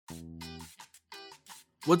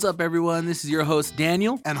What's up, everyone? This is your host,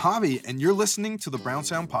 Daniel. And Javi, and you're listening to the Brown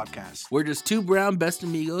Sound Podcast. We're just two brown best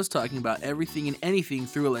amigos talking about everything and anything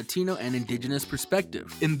through a Latino and Indigenous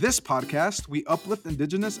perspective. In this podcast, we uplift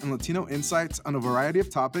Indigenous and Latino insights on a variety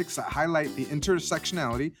of topics that highlight the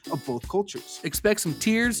intersectionality of both cultures. Expect some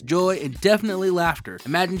tears, joy, and definitely laughter.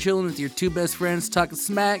 Imagine chilling with your two best friends, talking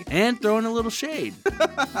smack, and throwing a little shade.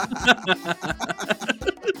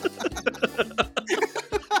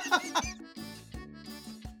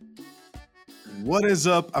 What is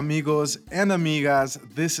up, amigos and amigas?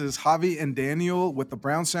 This is Javi and Daniel with the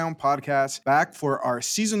Brown Sound Podcast, back for our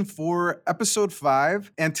Season 4, Episode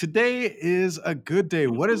 5. And today is a good day.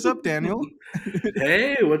 What is up, Daniel?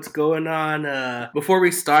 Hey, what's going on? Before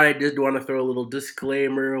we start, I did want to throw a little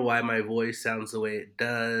disclaimer why my voice sounds the way it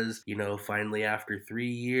does. You know, finally, after 3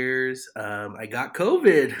 years, I got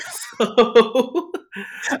COVID.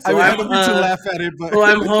 So I don't mean to laugh at it, but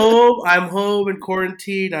so I'm home in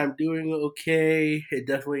quarantine. I'm doing okay. It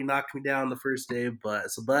definitely knocked me down the first day, but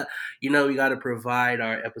you know, we got to provide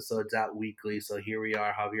our episodes out weekly. So here we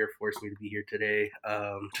are. Javier forced me to be here today.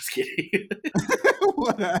 Just kidding.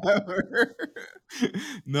 Whatever.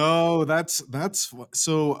 No, that's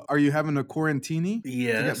so. Are you having a quarantini?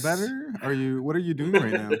 Yes. To get better? What are you doing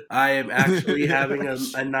right now? I am actually having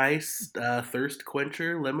a nice thirst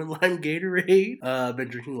quencher, lemon lime Gatorade. I've been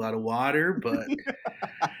drinking a lot of water, but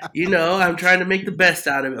you know, I'm trying to make the best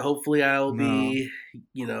out of it. Hopefully, I'll be,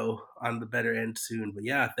 you know, on the better end soon. But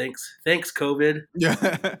yeah, thanks COVID. Yeah.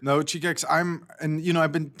 No, Chigex,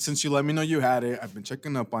 I've been, since you let me know you had it, I've been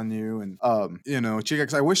checking up on you, and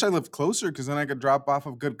Chigex, I wish I lived closer because then I could drop off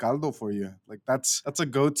a good caldo for you. Like that's a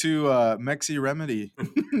go-to Mexi remedy.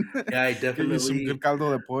 Yeah, I definitely Give you some good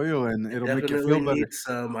caldo de pollo, and it'll make you feel better. Need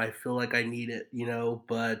some. I feel like I need it, you know,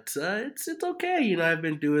 but it's okay. You know, I've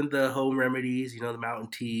been doing the home remedies, you know, the mountain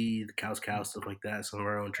tea, the cow's stuff like that, some of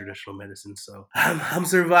our own traditional medicine. So I'm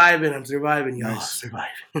surviving. I'm surviving, y'all. Nice. I'm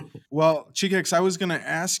surviving. Well, Chigex, I was going to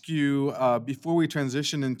ask you before we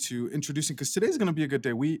transition into introducing, because today's going to be a good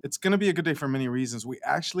day. It's going to be a good day for many reasons. We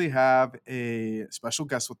actually have a special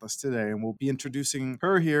guest with us today, and we'll be introducing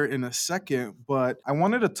her here in a second. But I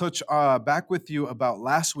wanted to touch back with you about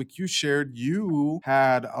last week. You shared you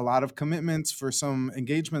had a lot of commitments for some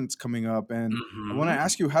engagements coming up, and I want to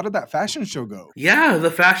ask you, how did that fashion show go? Yeah,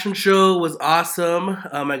 the fashion show was awesome.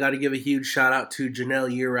 I got to give a huge shout out to Janelle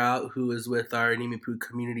Yearout, who is with our Nimipu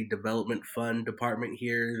Community Development Fund department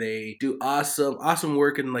here. They do awesome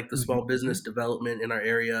work in like the small business development in our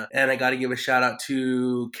area. And I got to give a shout out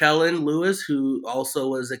to Kellen Lewis, who also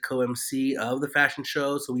was a co-MC of the fashion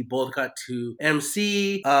show. So we both got to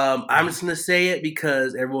MC. I'm just going to say it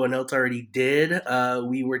because everyone else already did.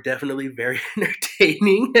 We were definitely very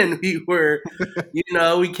entertaining, and we were, you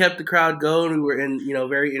know, we kept the crowd going. We were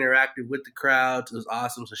very interactive with the crowd. It was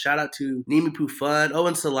awesome. So shout out to Nimipu Fund. Oh,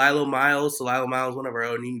 and Salilo Miles, one of our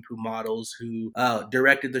own Nimipu models, who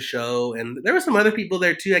directed the show. And there were some other people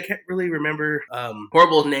there too. I can't really remember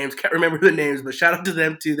horrible names. Can't remember the names, but shout out to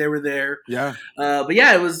them too. They were there. Yeah. But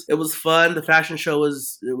yeah, it was fun. The fashion show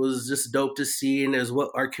was just dope to see, and it was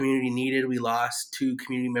what our community needed. We lost 2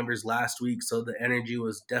 community members last week, so the energy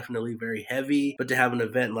was definitely very heavy. But to have an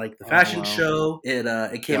event like the fashion show,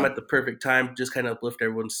 it came at the perfect time to just kind of uplift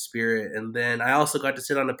everyone's spirit. And then I also got to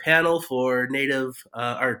sit on a panel for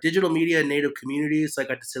our digital media and Native communities. So I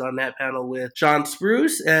got to sit on that panel with Sean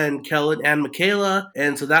Spruce and Kellen and Michaela.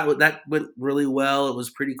 And so that went really well. It was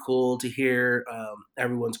pretty cool to hear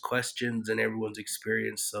everyone's questions and everyone's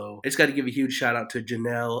experience. So I just got to give a huge shout out to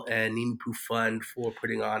Janelle and Nimipu Fund for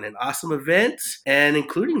putting on an awesome event and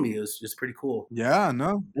including me. It was just pretty cool. Yeah,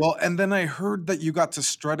 no. Well, and then I heard that you got to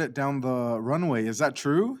strut it down the runway. Is that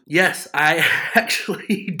true? Yes, I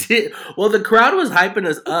actually did. Well, the crowd was hyping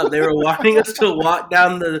us up. They were wanting us to walk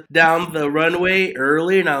down the runway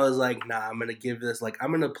early, and I was like, nah, I'm gonna give this, like,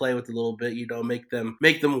 I'm gonna play with it a little bit, you know, make them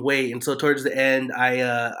wait. And so towards the end,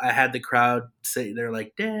 I had the crowd say, they're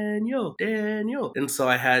like, Daniel, and so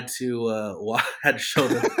I had to show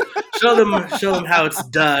them how it's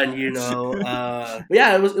done, you know. But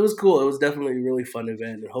yeah, it was cool. It was definitely a really fun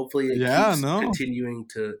event, and hopefully it keeps continuing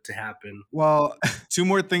to happen. Well, 2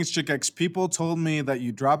 more things, Chick-X. People told me that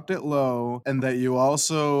you dropped it low and that you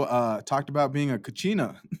also talked about being a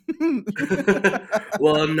cochina.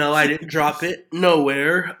 Well, no, I didn't drop it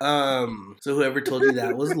nowhere. So whoever told you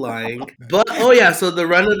that was lying. But oh yeah, so the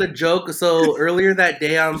run of the joke. So earlier that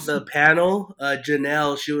day on the panel,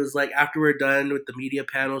 Janelle, she was like, after we're done with the media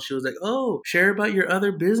panel, she was like, "Oh, share about your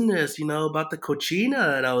other business, about the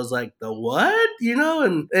cochina." And I was like, "The what?"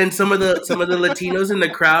 And some of the Latinos in the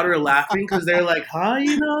crowd are laughing because they're like, "Huh?"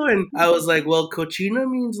 And I was like, "Well, cochina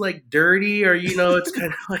means like dirty, or it's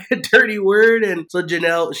kind of like a dirty word." And so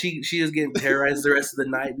Janelle, she was getting terrorized the rest of the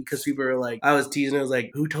night because people were like, I was teasing. I was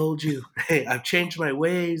like, "Who told you? Hey, I've changed my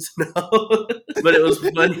ways." No, but it was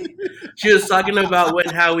funny. She was talking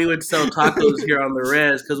about how we would sell tacos here on the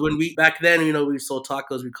res, because when we back then, we sold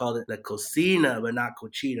tacos, we called it the cocina, but not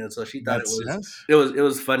cochina. So she thought That's yes. it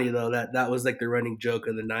was funny though, that was like the running joke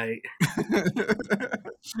of the night.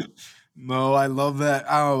 No, I love that.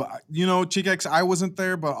 Chikex, I wasn't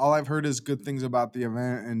there, but all I've heard is good things about the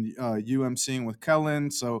event and you emceeing with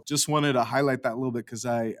Kellen. So just wanted to highlight that a little bit because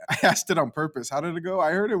I asked it on purpose. How did it go?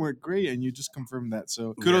 I heard it went great, and you just confirmed that.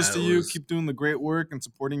 So kudos to you. Keep doing the great work and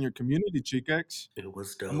supporting your community, Chikex. It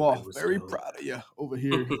was dope. I'm all very proud of you over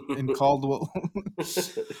here in Caldwell.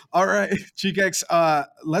 All right, Chikex,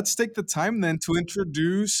 let's take the time then to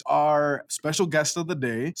introduce our special guest of the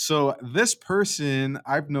day. So this person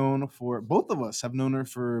I've known both of us have known her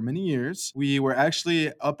for many years. We were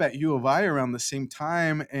actually up at U of I around the same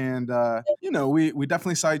time, and we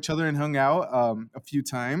definitely saw each other and hung out a few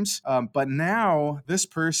times. But now this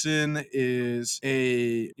person is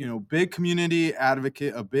a big community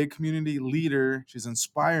advocate, a big community leader. She's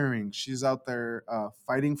inspiring. She's out there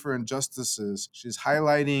fighting for injustices. She's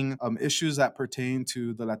highlighting issues that pertain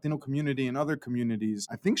to the Latino community and other communities.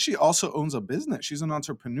 I think she also owns a business. She's an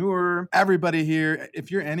entrepreneur. Everybody here, if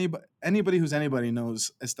you're anybody who's anybody,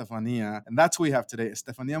 knows Estefania, and that's who we have today.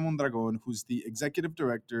 Estefania Mondragon, who's the executive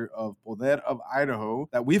director of Poder of Idaho,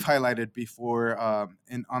 that we've highlighted before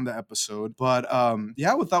on the episode. But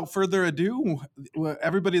without further ado,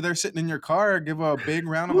 everybody there sitting in your car, give a big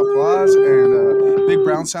round of applause and a big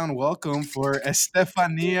brown sound welcome for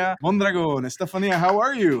Estefania Mondragon. Estefania, how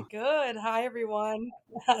are you? Good. Hi, everyone.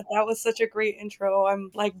 That was such a great intro.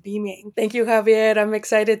 I'm like beaming. Thank you, Javier. I'm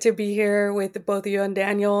excited to be here with both you and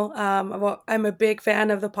Daniel. I'm a big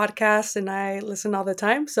fan of the podcast and I listen all the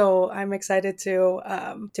time. So I'm excited to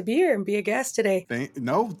be here and be a guest today.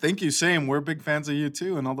 Thank you. Same. We're big fans of you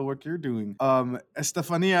too and all the work you're doing.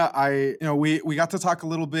 Estefania, we got to talk a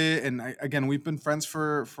little bit, and again, we've been friends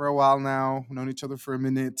for a while now. We've known each other for a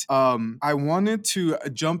minute. I wanted to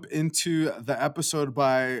jump into the episode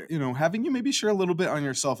by having you maybe share a little bit on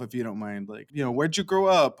yourself, if you don't mind. Like, where'd you grow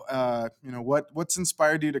up? What's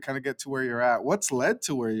inspired you to kind of get to where you're at? What's led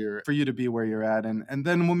to for you to be where you're at? And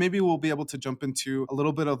then we'll be able to jump into a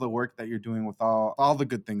little bit of the work that you're doing with all the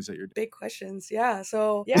good things that you're doing. Big questions. Yeah.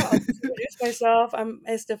 So I'll just introduce myself. I'm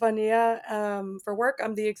Estefania. For work,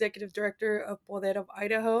 I'm the executive director of Poder of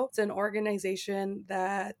Idaho. It's an organization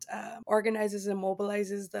that organizes and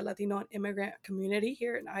mobilizes the Latino immigrant community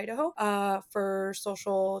here in Idaho for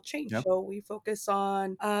social change. Yep. So we focus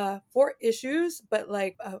on 4 issues, but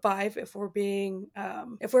like 5 if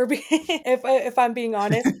I'm being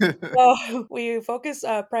honest. So we focus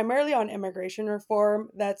primarily on immigration reform.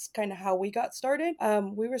 That's kind of how we got started.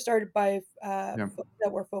 We were started by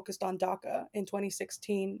that were focused on DACA in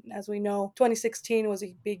 2016. As we know, 2016 was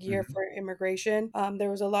a big year for immigration. There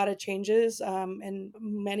was a lot of changes, and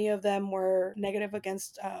many of them were negative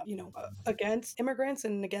against immigrants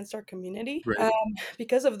and against our community, right,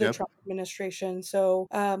 because of the Trump administration. So,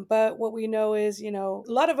 but what we know is, a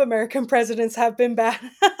lot of American presidents have been bad,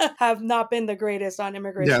 have not been the greatest on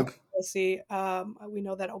immigration policy. We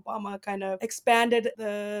know that Obama kind of expanded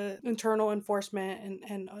the internal enforcement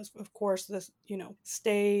and of course this,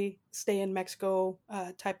 stay in Mexico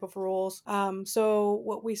type of rules. So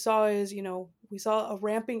what we saw is, we saw a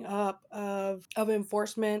ramping up of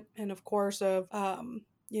enforcement and of course of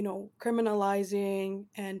criminalizing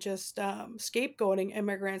and just scapegoating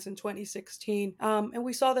immigrants in 2016. And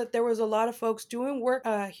we saw that there was a lot of folks doing work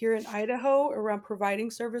here in Idaho around providing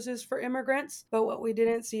services for immigrants. But what we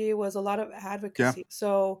didn't see was a lot of advocacy. Yeah.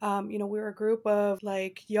 So, we were a group of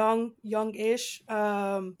like youngish,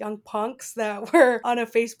 young punks that were on a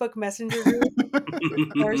Facebook Messenger group. Of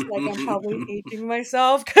course, like I'm probably aging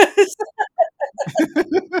myself because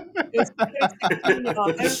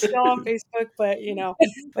I'm still on Facebook, but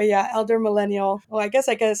yeah, elder millennial. Well, I guess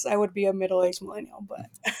I would be a middle-aged millennial, but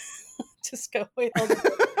just go with elder.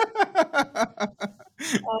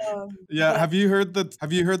 Yeah, But have you heard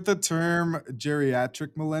the term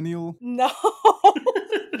geriatric millennial? no,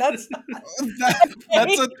 that's That,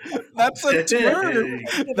 that's okay. a that's a term. Dang.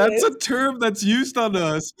 It That's a is. term that's used on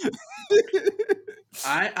us.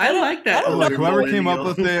 I like I that I'm don't like, elder whoever know. came up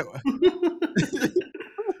millennial. with it.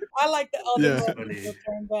 I like the elder Yeah. That's millennial funny.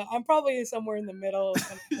 term, but I'm probably somewhere in the middle,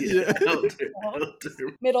 kind of Yeah. Elder.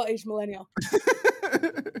 middle-aged millennial.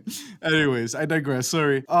 Anyways, I digress.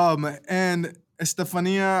 Sorry. And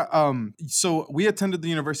Estefania, so we attended the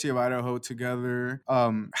University of Idaho together.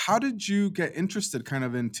 How did you get interested kind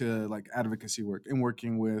of into like advocacy work and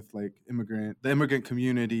working with like the immigrant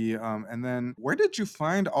community? And then where did you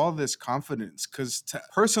find all this confidence? Because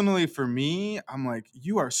personally for me, I'm like,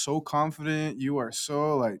 you are so confident. You are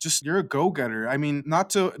so like, just, you're a go-getter. I mean, not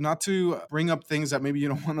to bring up things that maybe you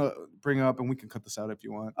don't want to bring up, and we can cut this out if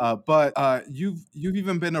you want. But you've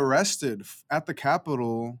even been arrested at the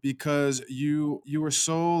Capitol because you were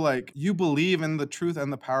so like, you believe in the truth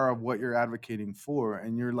and the power of what you're advocating for,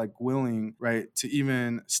 and you're like willing, right, to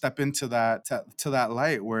even step into that to that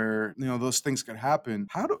light where those things could happen.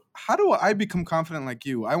 How do I become confident like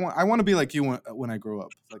you? I want to be like you when I grow up.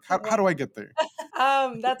 Like how do I get there?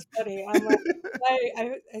 That's funny. I'm like,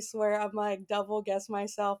 I swear I'm like double guess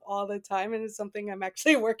myself all the time, and it's something I'm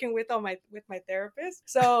actually working with with my therapist.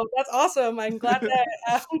 So that's awesome. I'm glad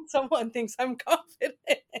that someone thinks I'm confident.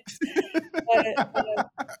 But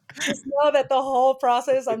just know that the whole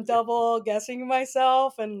process, I'm double guessing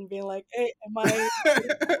myself and being like, hey,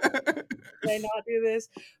 did I not do this?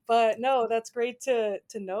 But no, that's great to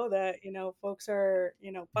know that folks are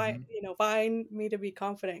Mhm. find me to be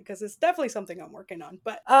confident, because it's definitely something I'm working on.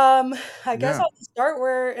 But I guess Yeah. I'll start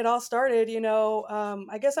where it all started.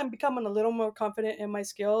 I guess I'm becoming a little more confident in my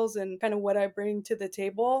skills and kind of what I bring to the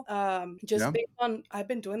table. Just Yeah. based on I've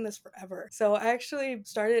been doing this forever, so I actually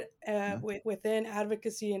started Yeah. within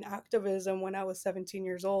advocacy and activism when I was 17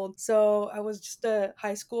 years old. So I was just a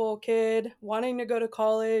high school kid wanting to go to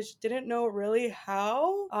college, didn't know really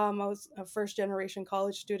how. I was a first generation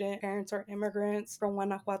college student. Parents are immigrants from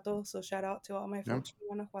Guanajuato, so shout out to all my Yeah. folks from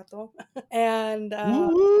Guanajuato. And Woo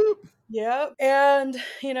woo. yeah. And,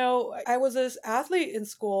 I was this athlete in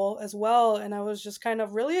school as well. And I was just kind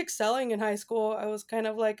of really excelling in high school. I was kind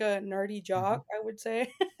of like a nerdy jock, I would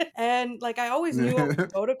say. And like, I always knew I would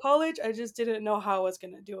Mhm. go to college. I just didn't know how I was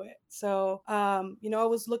going to do it. So, I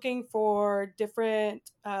was looking for different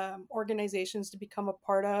organizations to become a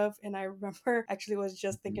part of. And I remember actually was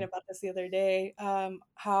just thinking about this the other day,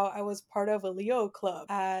 how I was part of a Leo club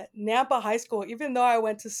at Nampa High School. Even though I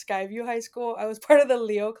went to Skyview High School, I was part of the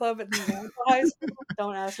Leo club at Nampa High School.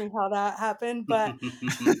 Don't ask me how that happened, but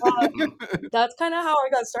that's kind of how I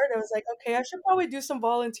got started. I was like, okay, I should probably do some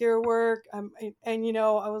volunteer work. I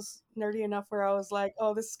was nerdy enough where I was like,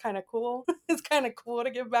 oh, this is kind of cool. It's kind of cool to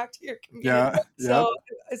give back to your community. Yeah. Yeah. So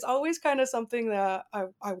it's always kind of something that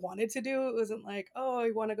I wanted to do. It wasn't like, oh,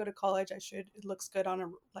 I want to go to college. It looks good on a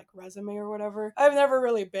like resume or whatever. I've never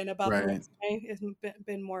really been about the Right. resume. It's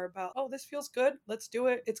been more about, oh, this feels good. Let's do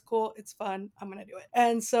it. It's cool. It's fun. I'm gonna do it.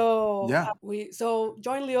 And so Yeah. we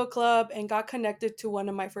joined Leo Club and got connected to one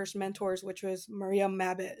of my first mentors, which was Maria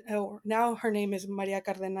Mabit. Or now her name is Maria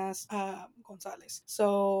Cardenas Gonzalez.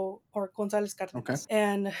 So, or Gonzalez Okay. Cardenas.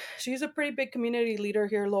 And she's a pretty big community leader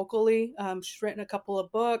here locally. She's written a couple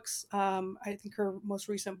of books. I think her most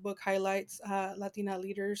recent book highlights Latina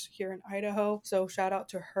leaders here in Idaho. So shout out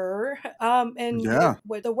to her. And Yeah.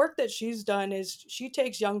 what the work that she's done is she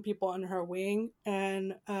takes young people under her wing,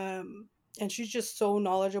 and she's just so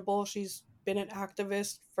knowledgeable. She's been an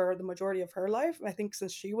activist for the majority of her life, I think,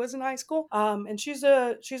 since she was in high school. And she's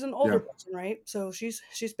an older Yeah. person, right? So she's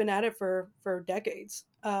been at it for decades.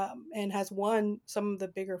 And has won some of the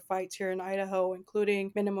bigger fights here in Idaho,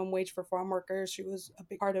 including minimum wage for farm workers. She was a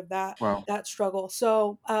big part of Wow. that struggle.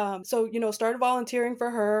 So started volunteering for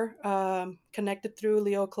her, connected through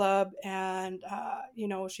Leo Club, and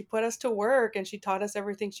she put us to work, and she taught us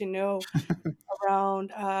everything she knew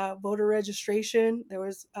around voter registration. There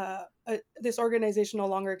was this organization no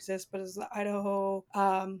longer exists, but it's the Idaho.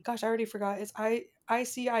 Gosh, I already forgot. It's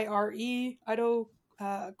ICIRE, Idaho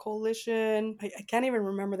Coalition. I can't even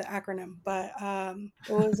remember the acronym, but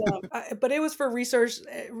it was. But it was for research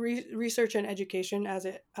and education as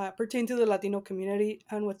it pertained to the Latino community.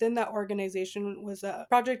 And within that organization was a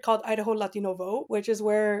project called Idaho Latino Vote, which is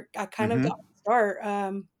where I kind of got Mm-hmm. to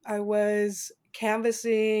start. I was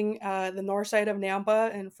canvassing the north side of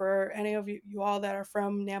Nampa, and for any of you all that are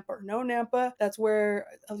from Nampa or know Nampa, that's where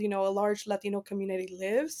a large Latino community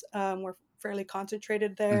lives. We're fairly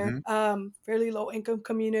concentrated there. Fairly low income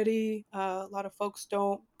community. A lot of folks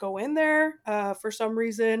don't go in there for some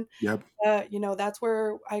reason. Yep. That's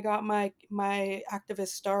where I got my activist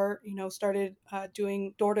start. Started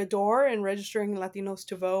doing door to door and registering Latinos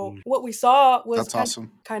to vote. What we saw was That's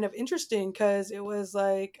awesome. kind of interesting because it was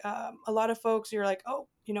like a lot of folks. You're like, oh,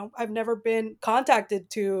 I've never been contacted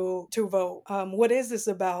to vote. What is this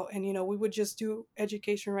about? And we would just do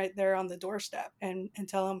education right there on the doorstep and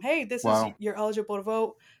tell them, hey, this is Wow. you're eligible to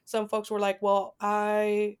vote. Some folks were like, well,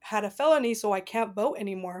 I had a felony, so I can't vote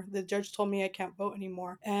anymore. The judge told me I can't vote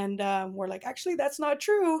anymore. And we're like, actually, that's not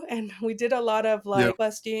true. And we did a lot of Yep.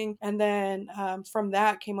 busting. And then from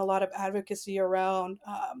that came a lot of advocacy around,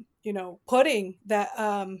 putting that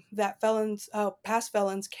past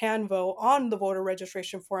felons can vote on the voter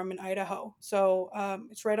registration form in Idaho. So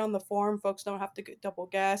it's right on the form. Folks don't have to get double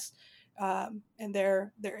guessed. And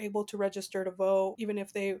they're able to register to vote even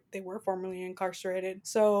if they were formerly incarcerated.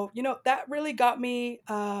 So that really got me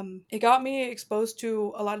it got me exposed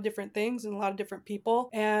to a lot of different things and a lot of different people,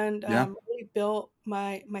 and really built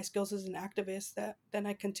my skills as an activist that then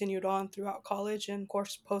I continued on throughout college and of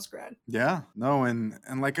course post grad. Yeah, no, and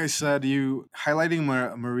like I said, you highlighting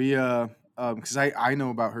Maria, because I know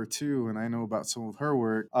about her too, and I know about some of her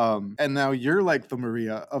work. And now you're like the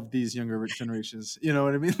Maria of these younger generations. You know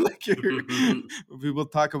what I mean? Like when people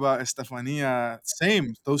talk about Estefania,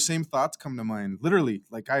 those same thoughts come to mind. Literally,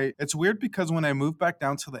 like it's weird because when I moved back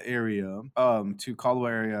down to the area, to Caldwell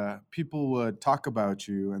area, people would talk about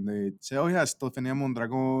you and they'd say, "Oh yeah, Estefania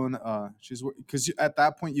Mondragon." She's because at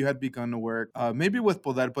that point you had begun to work, maybe with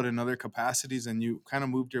Poder, but in other capacities, and you kind of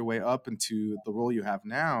moved your way up into the role you have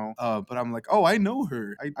now. But I'm like, oh, I know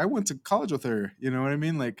her. I went to college with her. You know what I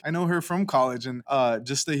mean? Like I know her from college, and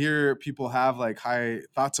just to hear people have like high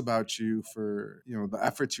thoughts about you for the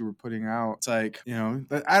efforts you were putting out, it's like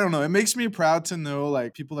I don't know. It makes me proud to know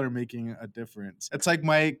like people are making a difference. It's like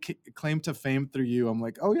my claim to fame through you. I'm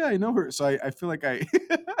like, oh yeah, I know her, so I feel like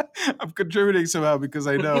I'm contributing somehow because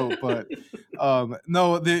I know. But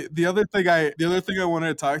no, the other thing I wanted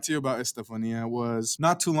to talk to you about, Estefania, was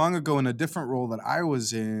not too long ago in a different role that I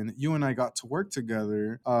was in. You and I got to work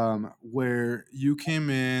together, where you came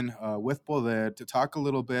in with Poder to talk a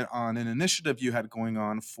little bit on an initiative you had going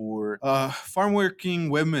on for farm working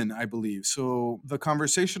women, I believe. So the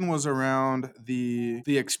conversation was around the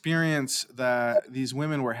experience that these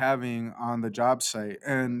women were having on the job site,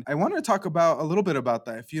 and I want to talk about a little bit about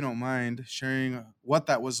that, if you don't mind sharing what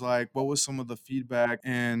that was like, what was some of the feedback,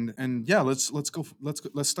 and yeah, let's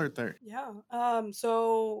start there. Yeah.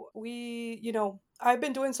 So I've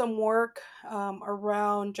been doing some work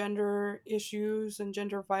around gender issues and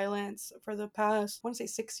gender violence for the past, I want to say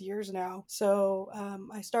 6 years now. So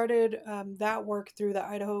I started that work through the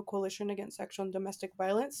Idaho Coalition Against Sexual and Domestic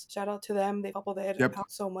Violence. Shout out to them. They coupled it Yep.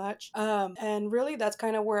 out so much. And really, that's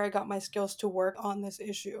kind of where I got my skills to work on this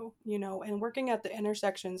issue, and working at the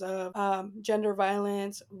intersections of gender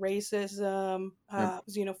violence, racism,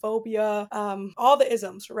 xenophobia, all the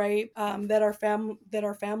isms, right? That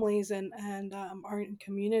our families and our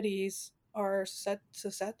communities are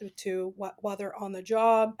susceptible to while they're on the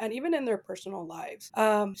job and even in their personal lives.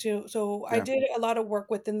 So I did a lot of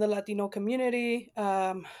work within the Latino community,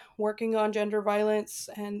 working on gender violence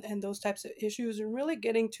and those types of issues, and really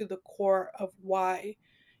getting to the core of why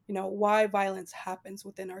violence happens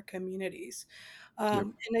within our communities.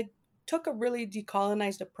 And I took a really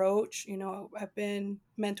decolonized approach. I've been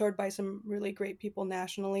mentored by some really great people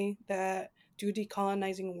nationally that do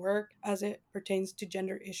decolonizing work as it pertains to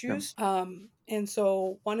gender issues. And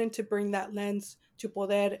so wanting to bring that lens to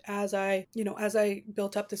Poder as I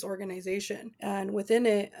built up this organization. And within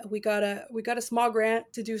it, we got a small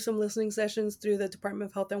grant to do some listening sessions through the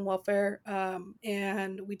Department of Health and Welfare.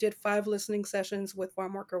 And we did 5 listening sessions with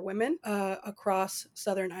farm worker women across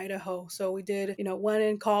southern Idaho. So we did, one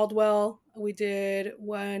in Caldwell, we did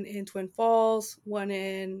one in Twin Falls, one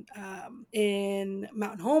in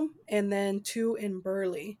Mountain Home, and then 2 in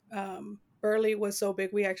Burley. Burley was so big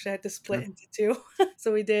we actually had to split into 2.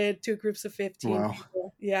 So we did 2 groups of 15 Wow.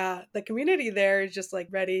 people. Yeah, the community there is just like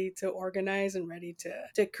ready to organize and ready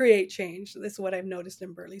to create change. This is what I've noticed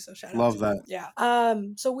in Burley. So shout out. Love to that. Yeah.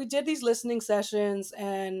 So we did these listening sessions,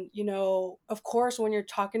 and of course, when you're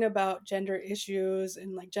talking about gender issues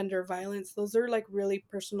and like gender violence, those are like really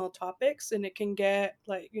personal topics, and it can get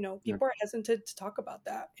like people are hesitant to talk about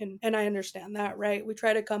that, and I understand that, right? We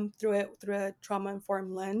try to come through it through a trauma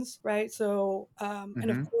informed lens, right? So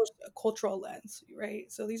and of cultural lens,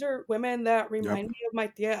 right? So these are women that remind me of my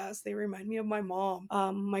tias. They remind me of my mom,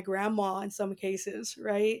 my grandma in some cases,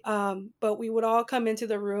 right? But we would all come into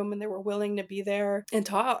the room and they were willing to be there and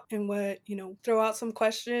talk and would, throw out some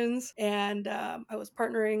questions. And I was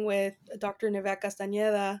partnering with Dr. Nivea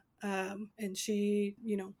Castañeda, and she,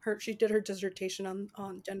 she did her dissertation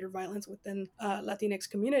on gender violence within Latinx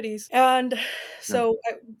communities, and so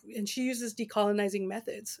and she uses decolonizing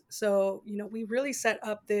methods. So we really set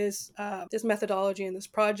up this methodology and this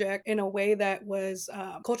project in a way that was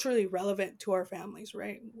culturally relevant to our families,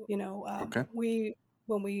 right? We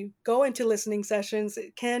when we go into listening sessions,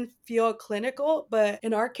 it can feel clinical, but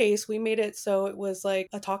in our case, we made it so it was like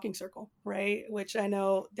a talking circle, right? Which I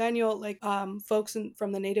know Daniel, like folks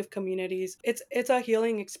from the Native communities, it's a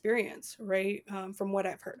healing experience, right? From what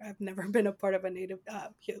I've heard, I've never been a part of a Native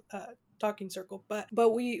talking circle,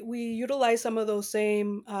 but we utilize some of those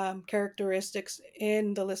same characteristics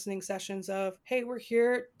in the listening sessions of, hey, we're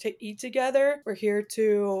here to eat together, we're here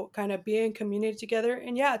to kind of be in community together,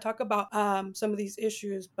 and talk about some of these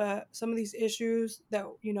issues, but some of these issues that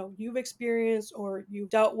you've experienced or you've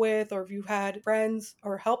dealt with, or if you've had friends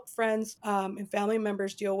or helped friends and family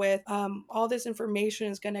members deal with, all this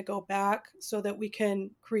information is going to go back so that we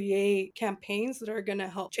can create campaigns that are going to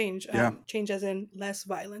help change change, as in less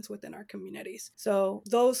violence within our communities. So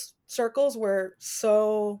those circles were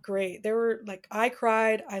so great. They were like, I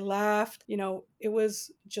cried, I laughed, it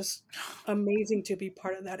was just amazing to be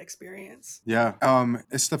part of that experience. Yeah.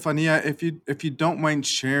 Estefania, if you don't mind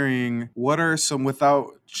sharing, what are some,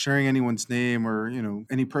 without sharing anyone's name or,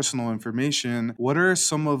 any personal information, what are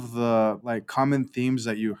some of the like common themes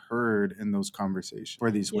that you heard in those conversations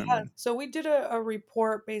for these women? So we did a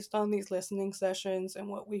report based on these listening sessions, and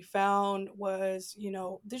what we found was,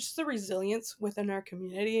 there's just the resilience within our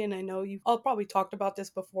community. And I know you've all probably talked about this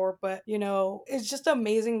before, but it's just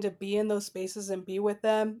amazing to be in those spaces and be with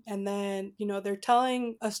them. And then, they're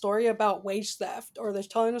telling a story about wage theft, or they're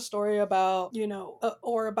telling a story about,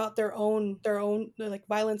 or about their own like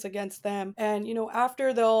violence against them. And,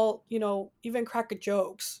 after they'll, even crack a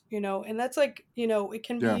jokes, and that's like, it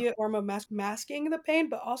can be a form of masking the pain,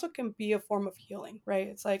 but also can be a form of healing, right?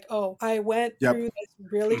 It's like, oh, I went through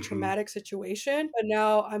this really traumatic situation, but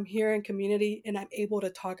now I'm here in community and I'm able to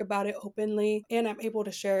talk about it openly, and I'm able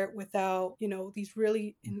to share it without, these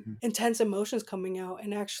really intense emotions coming out,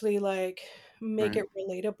 and actually like make it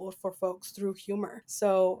relatable for folks through humor.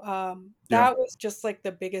 So that was just like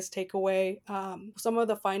the biggest takeaway. Some of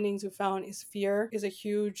the findings we found is fear is a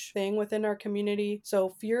huge thing within our community. So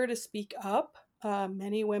fear to speak up.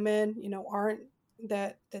 Many women, aren't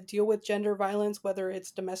that deal with gender violence, whether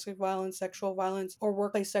it's domestic violence, sexual violence, or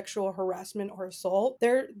workplace sexual harassment or assault.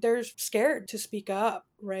 They're scared to speak up,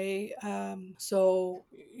 right? So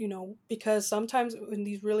because sometimes in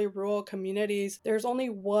these really rural communities, there's only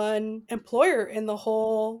one employer in the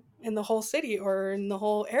whole city or in the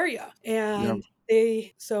whole area, and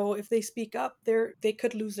so if they speak up, they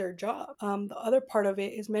could lose their job. The other part of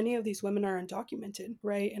it is many of these women are undocumented,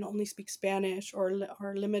 right, and only speak Spanish or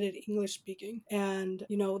limited English speaking, and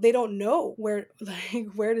they don't know where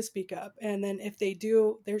to speak up. And then if they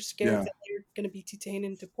do, they're scared that they're going to be detained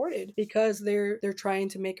and deported because they're trying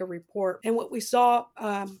to make a report. And what we saw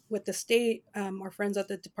with the state, our friends at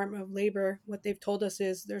the Department of Labor, what they've told us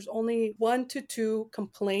is there's only 1 to 2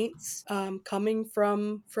 complaints coming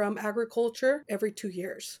from agriculture every 2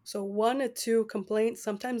 years. So 1 to 2 complaints,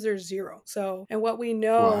 sometimes there's 0. So, and what we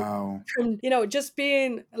know from, just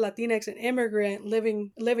being Latinx and immigrant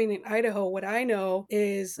living in Idaho, what I know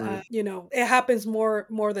is, it happens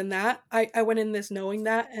more than that. I went in this knowing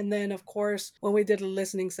that. And then of course, when we did the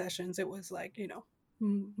listening sessions, it was like,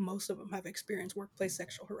 most of them have experienced workplace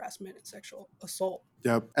sexual harassment and sexual assault.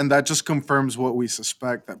 Yep. And that just confirms what we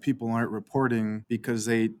suspect, that people aren't reporting because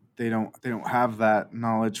they don't have that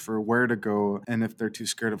knowledge for where to go, and if they're too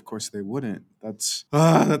scared, of course they wouldn't. That's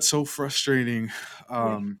so frustrating.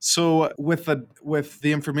 So with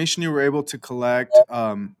the information you were able to collect,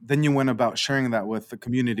 then you went about sharing that with the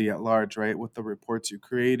community at large, right? With the reports you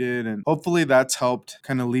created, and hopefully that's helped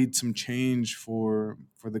kind of lead some change for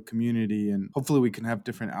the community, and hopefully we can have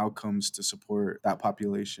different outcomes to support that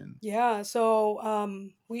population. Yeah, so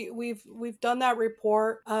we've done that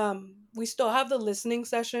report. We still have the listening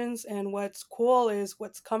sessions, and what's cool is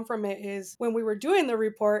what's come from it is when we were doing the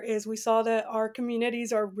report is we saw that our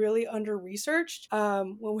communities are really under researched.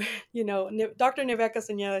 When we, Dr. Nivea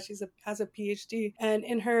Castañeda, has a PhD, and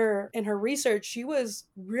in her research, she was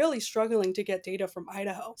really struggling to get data from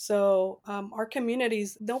Idaho. So our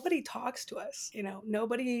communities, nobody talks to us.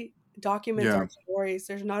 Nobody documents Yeah. our stories.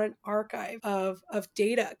 There's not an archive of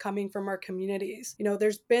data coming from our communities.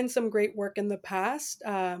 There's been some great work in the past.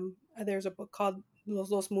 There's a book called Los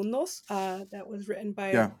Dos Mundos that was written by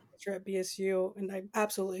a Yeah. professor at BSU, and I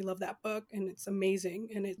absolutely love that book, and it's amazing.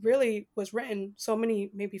 And it really was written so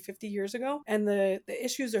many, maybe 50 years ago, and the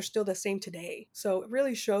issues are still the same today. So it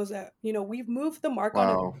really shows that we've moved the mark on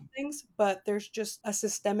a Wow. things, but there's just a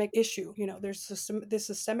systemic issue. There's this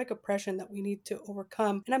systemic oppression that we need to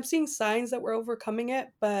overcome, and I'm seeing signs that we're overcoming it.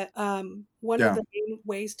 But one of Yeah. the main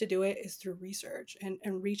ways to do it is through research and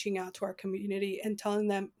reaching out to our community and telling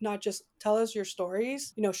them, not just tell us your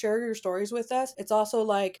stories, share your stories with us. It's also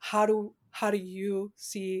like, how do you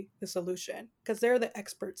see the solution? Because they're the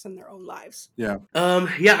experts in their own lives. Yeah.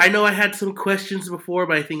 Yeah, I know I had some questions before,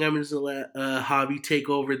 but I think I'm just gonna let Javi take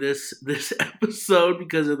over this episode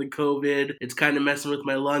because of the COVID. It's kind of messing with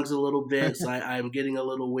my lungs a little bit, so I'm getting a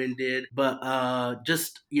little winded. But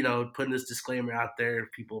just putting this disclaimer out there,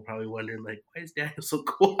 people are probably wondering like, why is Daniel so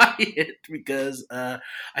quiet? Because I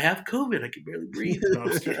have COVID, I can barely breathe. No, I'm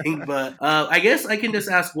just kidding. But I guess I can just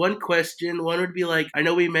ask one question. One would be like, I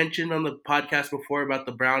know we mentioned on the podcast before about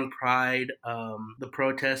the Brown Pride, the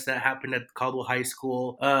protest that happened at Caldwell High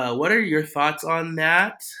School. What are your thoughts on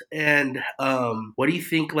that? And what do you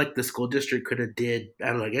think like the school district could have did, I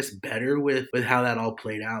don't know, I guess better with how that all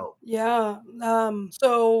played out? Yeah.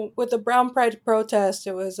 So with the Brown Pride protest,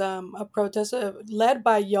 it was a protest led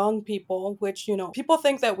by young people, which, people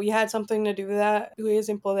think that we had something to do with that. Luis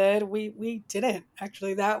in Poder. We didn't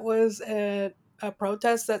actually. That was a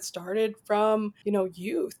protest that started from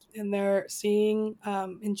youth, and they're seeing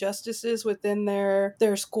injustices within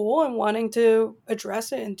their school and wanting to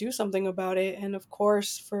address it and do something about it. And of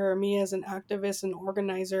course, for me as an activist and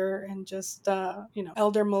organizer and just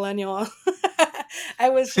elder millennial, I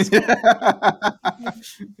was just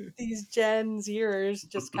these Gen Zers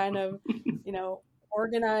just kind of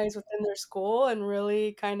organized within their school and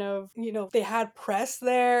really kind of they had press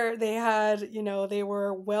there, they had they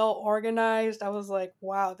were well organized. I was like,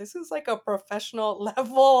 wow, this is like a professional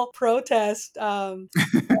level protest. It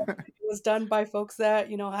was done by folks that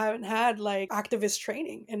haven't had like activist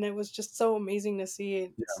training, and it was just so amazing to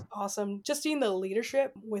see. It's awesome just seeing the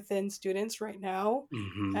leadership within students right now,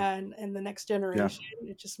 Mm-hmm. and the next generation.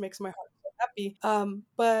 It just makes my heart happy.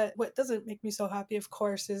 But what doesn't make me so happy, of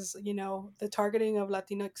course, is the targeting of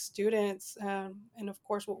Latinx students, and of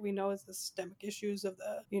course what we know is the systemic issues of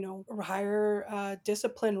the higher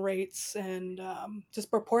discipline rates and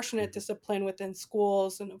disproportionate discipline within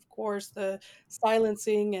schools, and of course the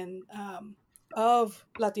silencing and of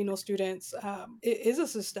Latino students. It is a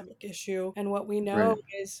systemic issue, and what we know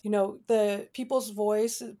is the people's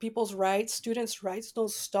voice, people's rights, students' rights don't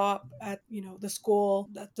stop at the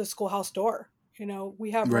schoolhouse door.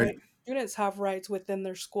 We have Right. right. Students have rights within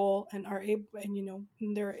their school and are able,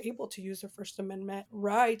 and they're able to use their First Amendment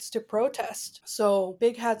rights to protest. So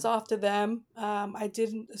big hats off to them. I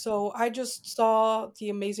just saw the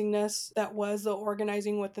amazingness that was the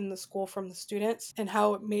organizing within the school from the students and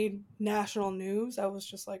how it made national news. I was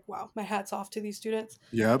just like, wow, my hats off to these students.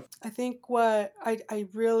 Yep. I think what I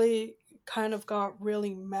really kind of got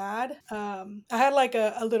really mad. I had like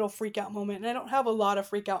a little freak out moment, and I don't have a lot of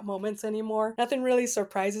freak out moments anymore. Nothing really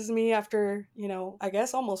surprises me after, I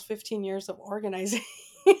guess almost 15 years of organizing.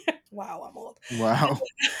 Wow, I'm old. Wow.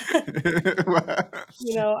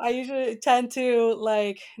 I usually tend to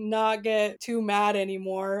like not get too mad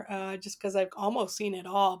anymore, just because I've almost seen it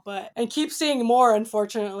all, and keep seeing more,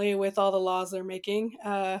 unfortunately, with all the laws they're making.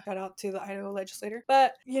 Shout out to the Idaho legislator.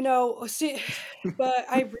 But but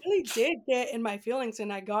I really did get in my feelings,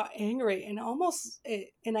 and I got angry, and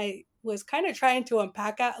I was kind of trying to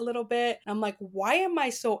unpack that a little bit. I'm like, why am I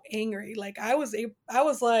so angry? Like I was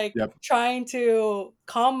like trying to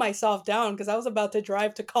calm myself down because I was about to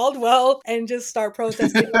drive to Caldwell and just start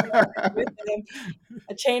protesting with them.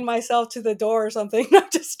 I chained myself to the door or something. No,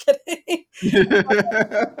 just kidding.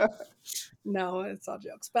 No, it's all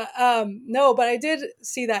jokes. But no, but I did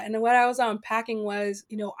see that. And what I was unpacking was,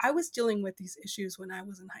 I was dealing with these issues when I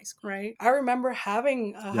was in high school, right? I remember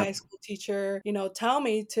having a high school teacher, tell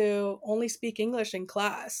me to only speak English in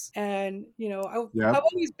class. And, I've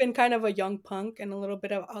always been kind of a young punk and a little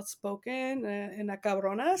bit of outspoken and a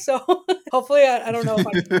cabrona. So hopefully I don't know if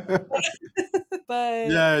I but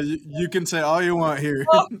yeah, you can say all you want here.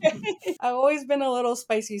 Okay. I've always been a little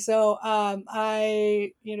spicy. So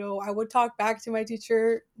I would talk back to my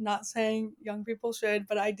teacher, not saying young people should,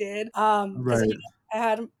 but I did. 'Cause, Right. I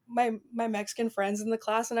had my Mexican friends in the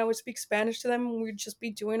class, and I would speak Spanish to them, and we'd just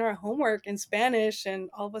be doing our homework in Spanish, and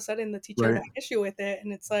all of a sudden the teacher had Right. an issue with it,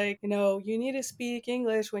 and it's like, you need to speak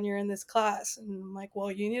English when you're in this class, and I'm like,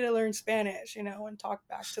 well, you need to learn Spanish, and talk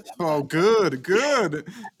back to them. Oh, But good, good.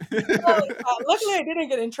 luckily I didn't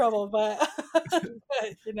get in trouble, but,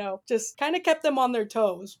 just kind of kept them on their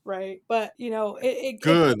toes, right? But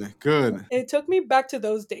Good, good. it took me back to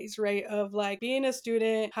those days, right? Of like being a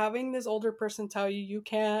student, having this older person tell you you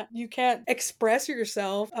can't express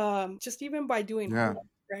yourself, just even by doing Yeah, homework,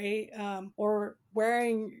 right? Or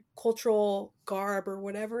wearing cultural garb or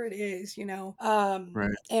whatever it is,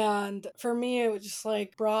 right, and for me it was just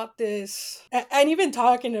like brought this, and even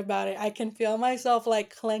talking about it, I can feel myself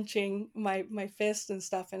like clenching my fist and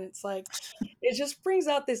stuff, and it's like it just brings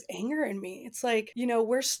out this anger in me. It's like,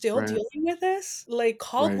 we're still right, dealing with this. Like right.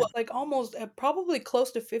 Caldwell, like almost probably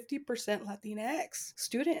close to 50% Latinx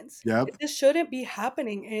students. Yep, This shouldn't be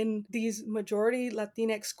happening in these majority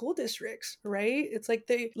Latinx school districts, right? It's like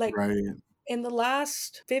they like right, in the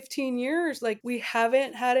last 15 years, like we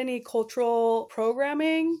haven't had any cultural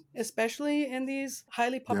programming, especially in these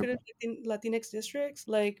highly yep, populated Latinx districts.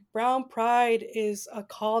 Like Brown Pride is a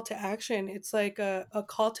call to action. It's like a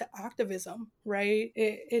call to activism, right?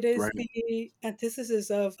 It is right, the antithesis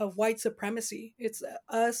of white supremacy. It's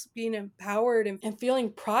us being empowered and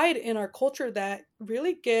feeling pride in our culture that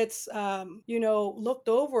really gets looked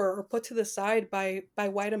over or put to the side by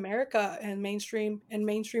white America and mainstream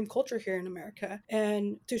culture here in America.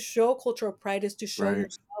 And to show cultural pride is to show right,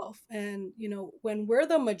 yourself. And when we're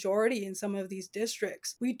the majority in some of these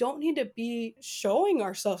districts, we don't need to be showing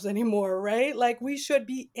ourselves anymore, right? Like we should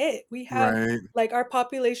be it. We have right, like our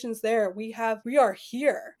population's there. We are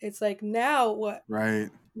here. It's like now what right.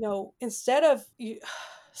 instead of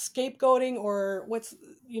scapegoating or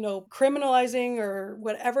criminalizing or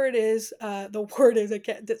whatever it is, the word is, I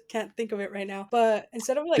can't think of it right now, but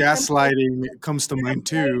instead of like Gaslighting comes to mind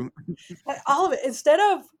too. all of it, instead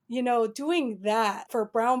of doing that for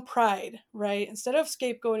brown pride, right? Instead of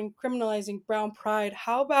scapegoating, criminalizing brown pride,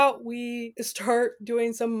 how about we start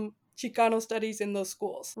doing some Chicano studies in those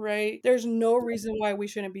schools, right? There's no reason why we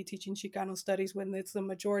shouldn't be teaching Chicano studies when it's the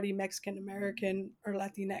majority Mexican American or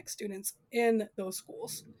Latinx students in those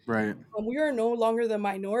schools. Right, We are no longer the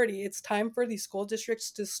minority. It's time for these school districts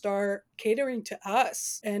to start catering to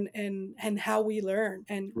us and how we learn.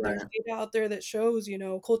 And there's right, data out there that shows,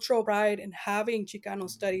 cultural pride and having Chicano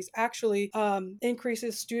studies actually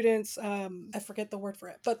increases students. I forget the word for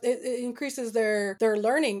it, but it increases their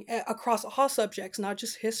learning across all subjects, not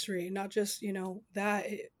just history, not just that.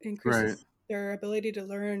 It right. increases their ability to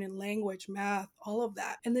learn in language, math, all of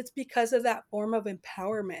that. And it's because of that form of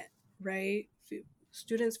empowerment, right?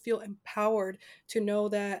 Students feel empowered to know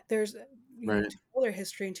that there's Right. to know their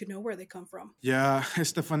history and to know where they come from. Yeah,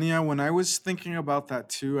 Estefania, when I was thinking about that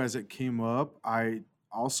too as it came up, I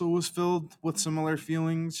also was filled with similar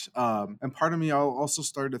feelings. And part of me also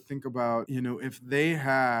started to think about, if they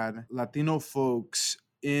had Latino folks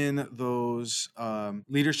in those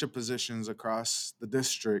leadership positions across the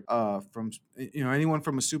district, from anyone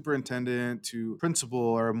from a superintendent to principal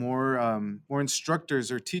or more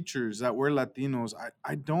instructors or teachers that were Latinos,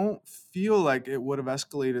 I don't feel like it would have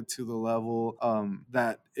escalated to the level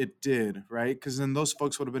that it did, right? Because then those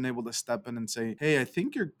folks would have been able to step in and say, hey, I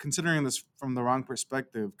think you're considering this from the wrong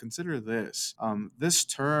perspective. Consider this. This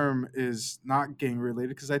term is not gang related,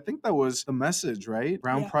 because I think that was the message, right?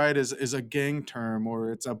 Brown Yeah. pride is a gang term,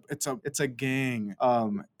 or it's a gang.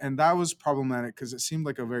 And that was problematic because it seemed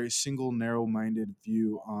like a very single, narrow-minded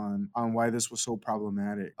view on why this was so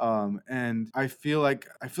problematic. And I feel like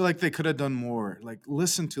they could have done more. Like,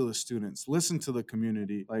 listen to the students, listen to the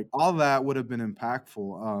community. Like, all that would have been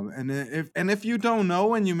impactful. And if you don't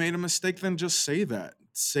know and you made a mistake, then just say that.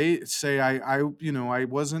 Say I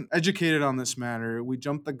wasn't educated on this matter. We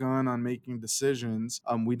jumped the gun on making decisions.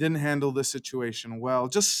 We didn't handle this situation well.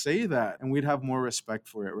 Just say that, and we'd have more respect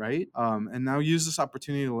for it, right? And now use this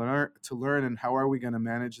opportunity to learn, and how are we going to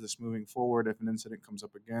manage this moving forward if an incident comes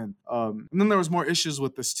up again? And then there was more issues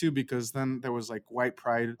with this too, because then there was like white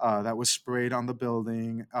pride that was sprayed on the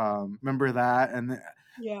building. Remember that? And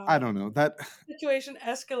Yeah. I don't know, that Situation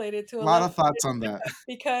escalated to a a lot level of thoughts on that.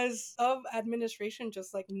 because of administration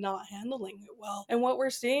just like not handling it well. And what we're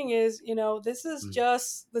seeing is, this is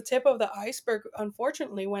just the tip of the iceberg,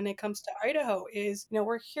 unfortunately, when it comes to Idaho. Is,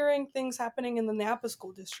 we're hearing things happening in the Napa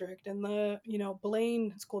school district and the,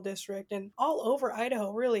 Blaine school district and all over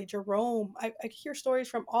Idaho, really. Jerome, I hear stories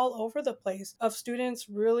from all over the place of students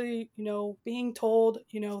really, being told,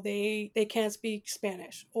 they can't speak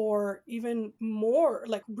Spanish, or even more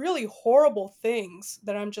like really horrible things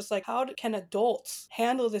that I'm just like, how can adults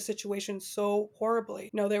handle this situation so horribly?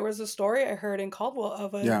 There was a story I heard in Caldwell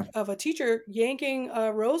Yeah. of a teacher yanking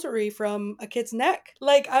a rosary from a kid's neck.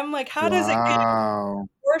 Like, I'm like, how does it get Wow.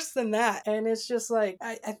 worse than that? And it's just like,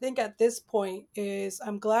 I think at this point is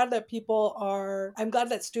I'm glad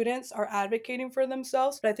that students are advocating for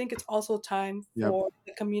themselves, but I think it's also time Yep. for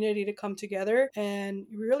the community to come together and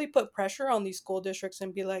really put pressure on these school districts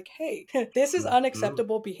and be like, hey, this is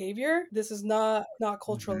unacceptable behavior. This is not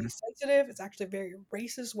culturally sensitive. It's actually very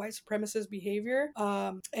racist, white supremacist behavior.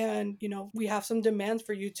 And we have some demands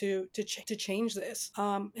for you to change this.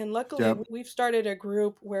 And luckily, Yep. we've started a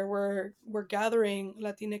group where we're gathering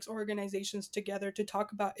Latinx organizations together to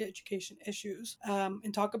talk about education issues,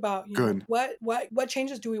 and talk about Good. what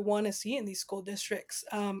changes do we want to see in these school districts,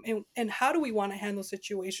 and how do we want to handle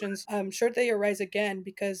situations should they arise again,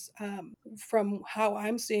 because from how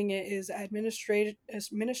I'm seeing it is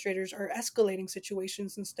administrators are escalating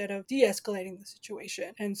situations instead of de-escalating the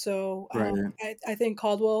situation. And so Right. I think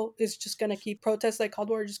Caldwell is just going to keep protests like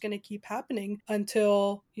Caldwell are just going to keep happening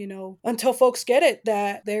until folks get it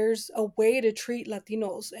that there's a way to treat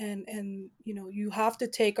Latinos, and you have to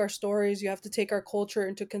take our stories, you have to take our culture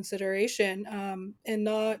into consideration, and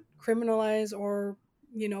not criminalize or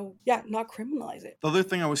not criminalize it. The other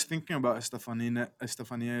thing I was thinking about,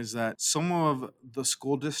 Estefania, is that some of the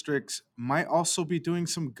school districts might also be doing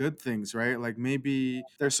some good things, right? Like maybe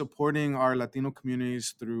they're supporting our Latino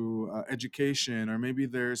communities through education, or maybe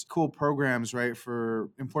there's cool programs, right, for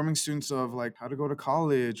informing students of like how to go to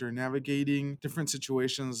college or navigating different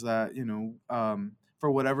situations that, for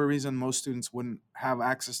whatever reason, most students wouldn't have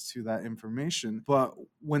access to that information. But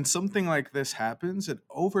when something like this happens, it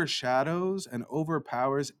overshadows and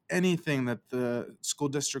overpowers anything that the school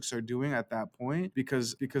districts are doing at that point,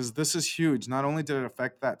 because this is huge. Not only did it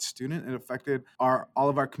affect that student, it affected all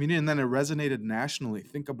of our community, and then it resonated nationally.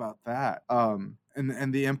 Think about that.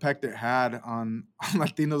 And the impact it had on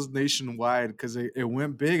Latinos nationwide, because it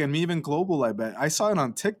went big and even global. I bet I saw it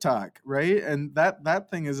on TikTok, right? And that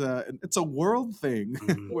thing it's a world thing,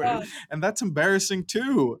 Yeah, and that's embarrassing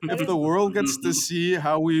too. that If is the world gets to see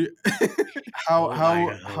how we how Oh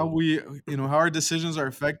my how God. we how our decisions are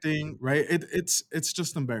affecting, right, it's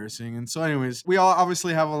just embarrassing. And so anyways, we all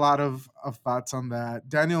obviously have a lot of thoughts on that.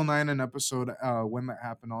 Daniel and I in an episode when that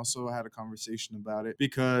happened also had a conversation about it,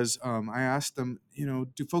 because I asked them,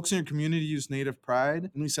 do folks in your community use native pride?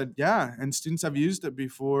 And we said, yeah, and students have used it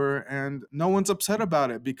before, and no one's upset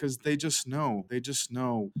about it, because they just know that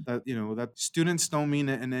that students don't mean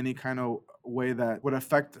it in any kind of way that would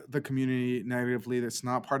affect the community negatively. It's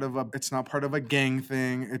not part of a gang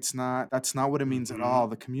thing. That's not what it means at all.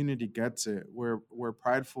 The community gets it. We're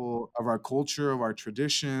prideful of our culture, of our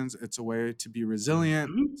traditions. It's a way to be resilient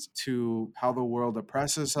to how the world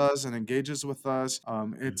oppresses us and engages with us.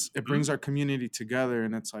 It brings our community together,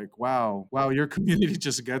 and it's like, wow, your community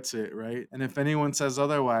just gets it, right? And if anyone says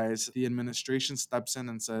otherwise, the administration steps in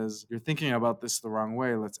and says, you're thinking about this the wrong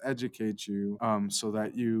way. Let's educate you, so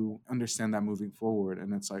that you understand that moving forward.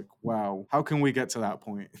 And it's like, wow, how can we get to that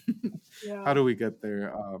point? yeah. How do we get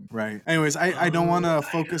there? Right. Anyways, I don't want to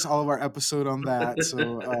focus all of our episode on that.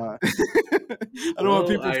 So I don't want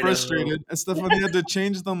people I know. frustrated. Estefania, had to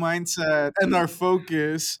change the mindset and our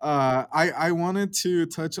focus. I wanted to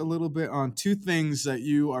touch a little bit on two things that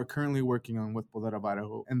you are currently working on with Poder of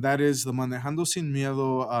Idaho, and that is the Manejando Sin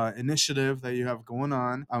Miedo initiative that you have going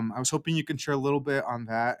on. I was hoping you can share a little bit on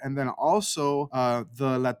that, and then also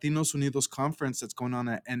the Latinos Unidos conference that's going on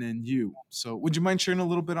at NNU. So would you mind sharing a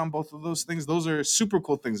little bit on both of those things? Those are super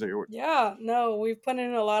cool things that you're working. Yeah, no, we've put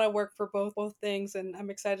in a lot of work for both things, and I'm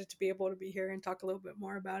excited to be able to be here and talk a little bit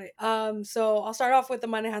more about it. So I'll start off with the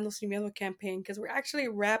Manejando Sin Miedo campaign, because we're actually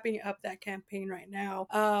wrapping up that campaign right now.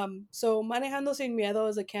 So Manejando Sin Miedo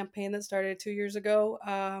is a campaign that started 2 years ago.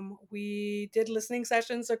 We did listening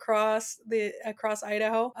sessions across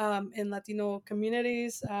Idaho, in Latino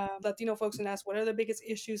communities, Latino folks, and asked, what are the biggest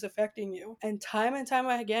issues affecting you? And time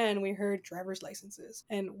again, we heard driver's licenses,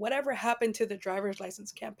 and whatever happened to the driver's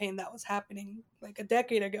license campaign that was happening like a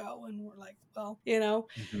decade ago. And we're like, well,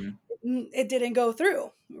 it didn't go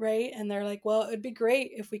through, right? And they're like, well, it'd be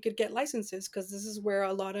great if we could get licenses, because this is where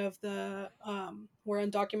a lot of the where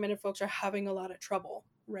undocumented folks are having a lot of trouble,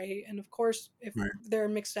 right? And of course, if Right. they're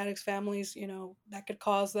mixed status families, that could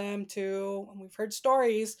cause them to, and we've heard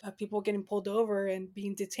stories of people getting pulled over and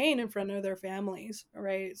being detained in front of their families,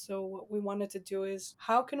 right? So what we wanted to do is,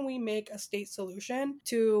 how can we make a state solution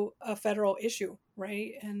to a federal issue,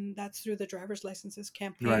 right? And that's through the driver's licenses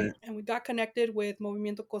campaign. Right. And we got connected with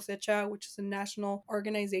Movimiento Cosecha, which is a national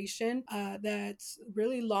organization that's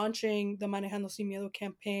really launching the Manejando Sin Miedo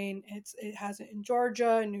campaign. It has it in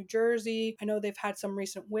Georgia and New Jersey. I know they've had some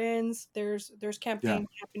recent wins. There's campaigns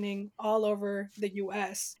happening all over the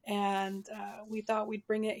U.S. and we thought we'd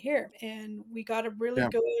bring it here, and we got a really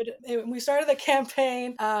good. We started the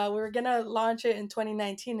campaign. We were gonna launch it in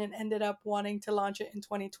 2019 and ended up wanting to launch it in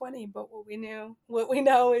 2020. But what we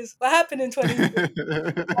know is what happened in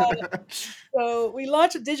 2020. So we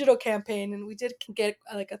launched a digital campaign, and we did get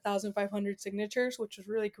like 1,500 signatures, which was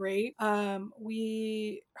really great.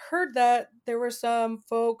 We heard that there were some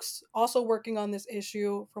folks also working on this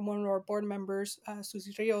issue from one of our board members,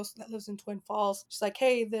 Susie Rios, that lives in Twin Falls. She's like,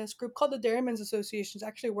 hey, this group called the Dairymen's Association is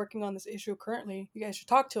actually working on this issue currently. You guys should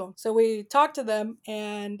talk to them. So we talked to them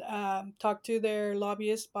and talked to their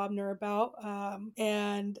lobbyist, Bob Nurabout.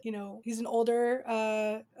 And, he's an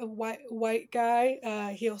older white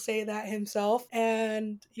guy. He'll say that himself.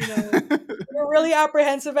 And, we're really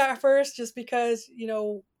apprehensive at first just because,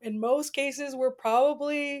 in most cases we're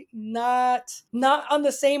probably not on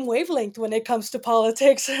the same wavelength when it comes to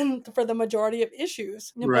politics and for the majority of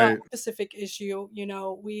issues. Right. But specific issue,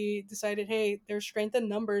 we decided, hey, there's strength in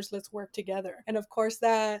numbers, let's work together. And of course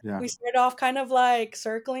that we started off kind of like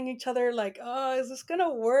circling each other like, oh, is this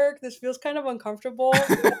gonna work? This feels kind of uncomfortable.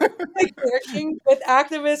 Like working with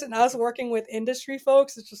activists and us working with industry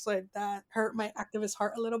folks, it's just like that hurt my activist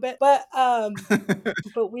heart a little bit. But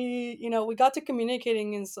we got to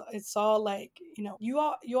communicating, and it saw like, you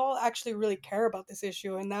all actually really care about this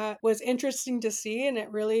issue, and that was interesting to see. And it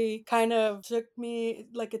really kind of took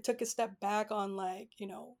a step back on like,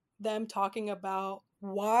 them talking about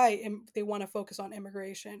why they want to focus on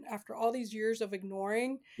immigration after all these years of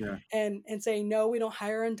ignoring and saying, no, we don't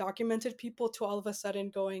hire undocumented people, to all of a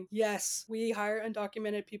sudden going, yes, we hire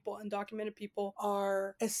undocumented people. Undocumented people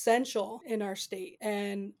are essential in our state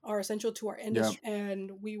and are essential to our industry.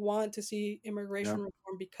 And we want to see immigration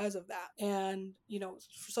reform because of that. And,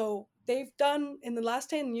 so they've done, in the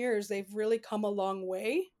last 10 years, they've really come a long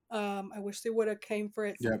way. I wish they would have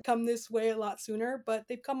come this way a lot sooner, but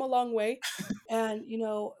they've come a long way. And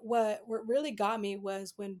what really got me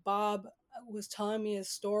was when Bob was telling me his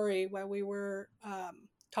story while we were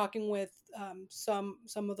talking with some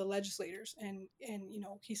of the legislators, and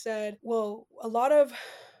he said, well, a lot of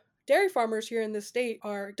dairy farmers here in the state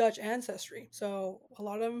are Dutch ancestry. So a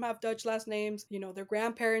lot of them have Dutch last names. Their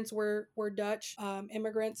grandparents were Dutch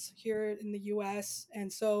immigrants here in the U.S.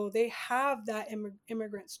 And so they have that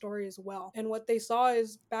immigrant story as well. And what they saw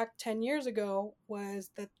is back 10 years ago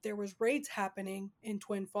was that there was raids happening in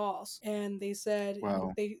Twin Falls. And they said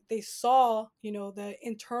they saw, the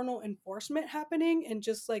internal enforcement happening and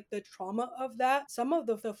just like the trauma of that. Some of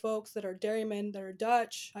the folks that are dairymen that are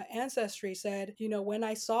Dutch ancestry said, when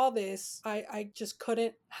I saw this, I just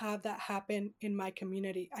couldn't have that happen in my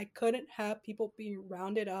community. I couldn't have people being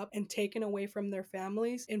rounded up and taken away from their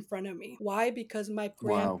families in front of me. Why? Because my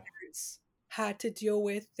grandparents had to deal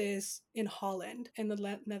with this in Holland and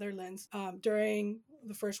the Netherlands during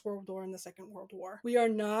the First World War and the Second World War. We are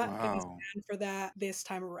not going to stand for that this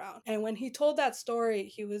time around. And when he told that story,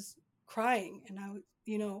 he was crying, and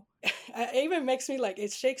it even makes me like,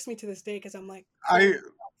 it shakes me to this day because I'm like,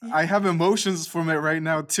 I have emotions from it right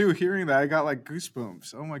now too. Hearing that, I got like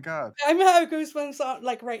goosebumps. Oh my god, I'm having goosebumps on,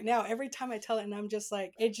 like right now every time I tell it, and I'm just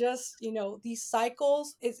like, it just these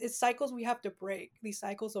cycles, it's cycles we have to break. These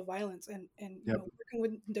cycles of violence and working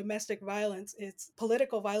with domestic violence, it's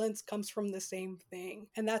political violence comes from the same thing,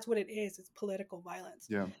 and that's what it is. It's political violence.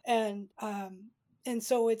 And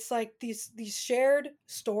so it's like these shared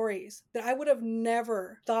stories that I would have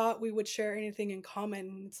never thought we would share anything in common.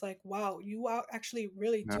 And it's like, wow, you actually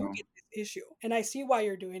really do get this issue. And I see why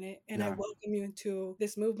you're doing it. And I welcome you into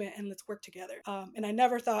this movement, and let's work together. And I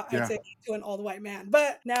never thought I'd say that to an old white man,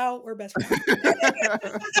 but now we're best friends.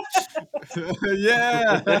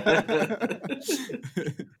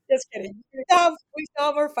 Just kidding. We still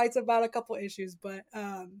have our fights about a couple issues, but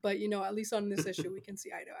at least on this issue we can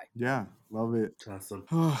see eye to eye. Yeah, love it. Awesome.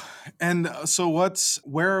 And so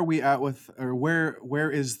where are we at with, or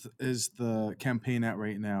where is the campaign at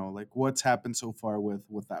right now? Like, what's happened so far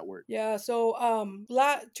with that work? Yeah, so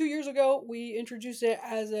 2 years ago we introduced it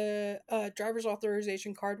as a driver's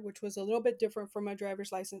authorization card, which was a little bit different from a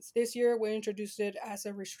driver's license. This year we introduced it as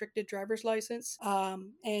a restricted driver's license.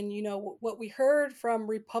 And what we heard from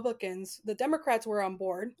Republicans, the Democrats were on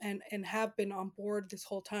board and have been on board this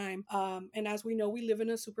whole time. And as we know, we live in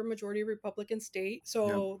a supermajority Republican state,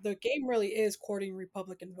 so the game really is courting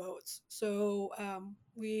Republican votes. So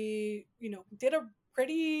we did a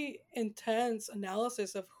pretty intense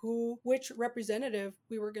analysis of which representative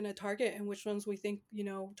we were going to target and which ones we think,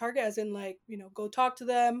 target as in like, go talk to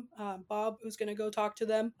them. Bob was going to go talk to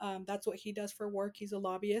them. That's what he does for work. He's a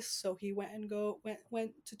lobbyist. So he went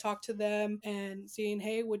to talk to them and seeing,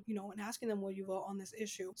 hey, and asking them, would you vote on this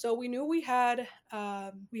issue? So we knew we had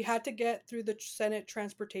to get through the Senate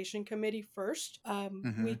Transportation Committee first.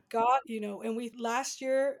 We got, and we last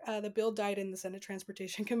year, the bill died in the Senate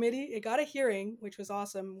Transportation Committee. It got a hearing, which was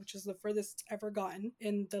awesome, which is the furthest it's ever gotten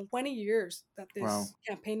in the 20 years that this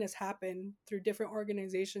campaign has happened through different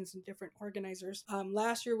organizations and different organizers.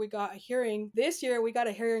 Last year we got a hearing. This year we got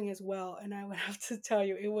a hearing as well. And I would have to tell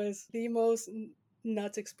you, it was the most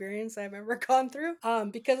nuts experience I've ever gone through.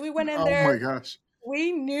 Because we went in there. Oh my gosh.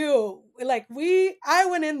 We knew, I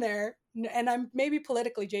went in there, and I'm maybe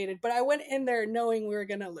politically jaded, but I went in there knowing we were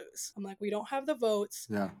going to lose. I'm like, we don't have the votes.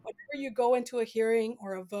 Yeah. Whenever you go into a hearing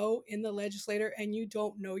or a vote in the legislature and you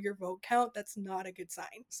don't know your vote count, that's not a good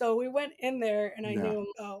sign. So we went in there and I knew,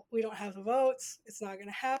 we don't have the votes. It's not going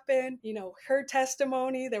to happen. Her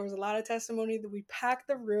testimony, there was a lot of testimony that we packed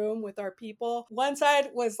the room with our people. One side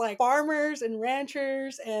was like farmers and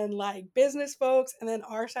ranchers and like business folks. And then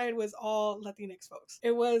our side was all Latinx folks.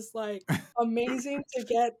 It was like amazing to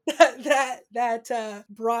get that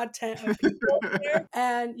broad tent of people there.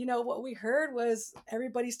 And what we heard was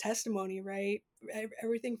everybody's testimony, right?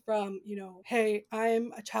 Everything from, hey,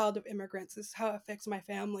 I'm a child of immigrants, this is how it affects my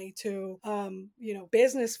family, to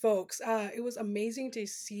business folks. It was amazing to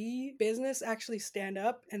see business actually stand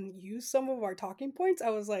up and use some of our talking points. I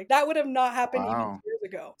was like, that would have not happened even years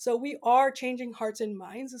ago. So we are changing hearts and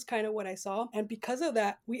minds is kind of what I saw. And because of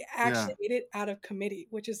that, we actually made it out of committee,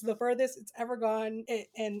 which is the furthest it's ever gone.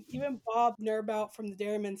 And even Bob Nurbout from the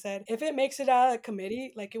Dairyman said, if it makes it out of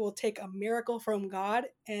committee, like, it will take a miracle from God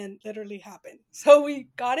and literally happen. So we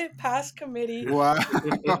got it past committee. Wow.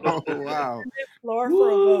 Wow. Floor for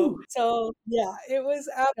a vote. So yeah, it was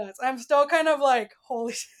nuts. I'm still kind of like,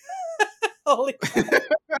 holy holy crap.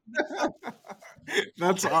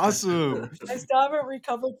 That's awesome. I still haven't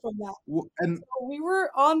recovered from that. And so we were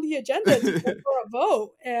on the agenda to go for a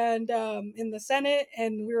vote and in the Senate,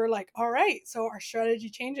 and we were like, all right, so our strategy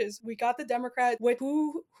changes. We got the Democrat with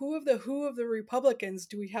who of the Republicans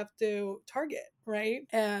do we have to target, right?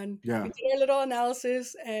 And we did our little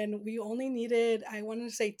analysis, and we only needed, I wanted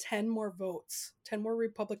to say, 10 more votes, 10 more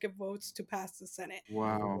Republican votes to pass the Senate.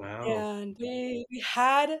 Wow. And we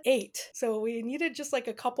had 8, so we needed just like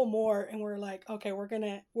a couple more, and we're like, okay, we're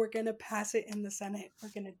gonna pass it in the Senate. We're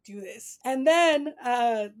gonna do this. And then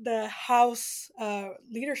the House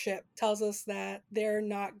leadership tells us that they're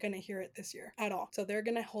not gonna hear it this year at all. So they're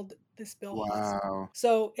gonna hold this bill. Wow.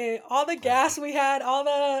 So all the gas we had, all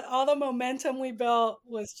the momentum we built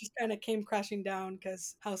was just kind of came crashing down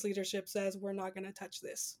because House leadership says we're not going to touch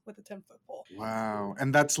this with a 10-foot pole. Wow.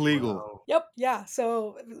 And that's legal. Wow. Yep. Yeah.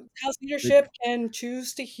 So House leadership can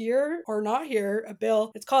choose to hear or not hear a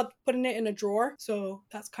bill. It's called putting it in a drawer. So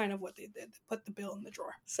that's kind of what they did. They put the bill in the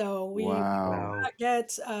drawer. So we did not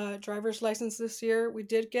get a driver's license this year. We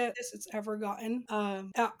did get this it's ever gotten.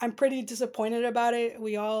 I'm pretty disappointed about it.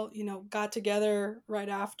 We all, got together right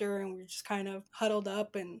after, and we just kind of huddled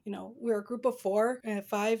up, and, we were a group of 4 and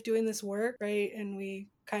 5 doing this work, right? And we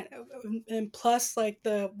and plus like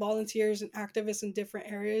the volunteers and activists in different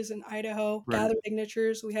areas in Idaho gathered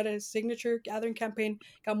signatures. We had a signature gathering campaign,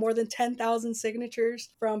 got more than 10,000 signatures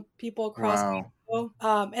from people across Idaho.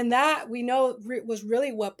 And that we know was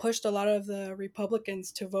really what pushed a lot of the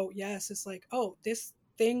Republicans to vote yes. It's like, oh, this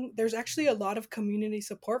thing, there's actually a lot of community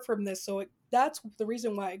support from this. So that's the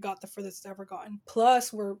reason why it got the furthest it's ever gotten.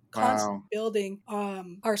 Plus, we're constantly building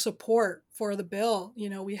our support for the bill.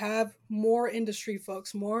 We have more industry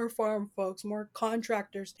folks, more farm folks, more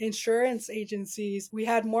contractors, insurance agencies. We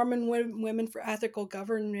had Mormon women for ethical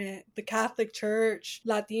government, the Catholic Church,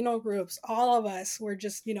 Latino groups. All of us were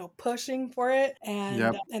just, pushing for it.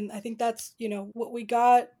 And and I think that's, what we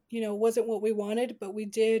got. Wasn't what we wanted, but we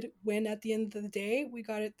did win at the end of the day. We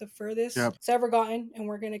got it the furthest it's ever gotten, and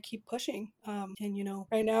we're going to keep pushing. And,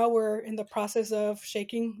 right now we're in the process of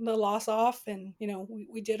shaking the loss off, and,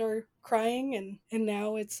 we did our crying, and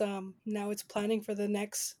now it's planning for the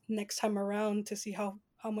next time around to see how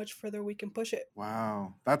much further we can push it.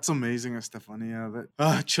 Wow. That's amazing, Estefania.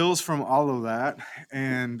 That chills from all of that.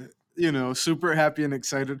 And super happy and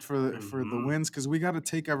excited for the wins, because we got to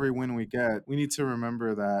take every win we get. We need to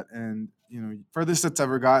remember that. And furthest it's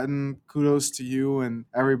ever gotten. Kudos to you and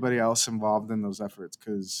everybody else involved in those efforts,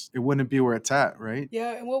 because it wouldn't be where it's at, right?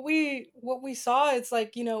 Yeah, and what we saw, it's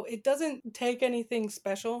like, it doesn't take anything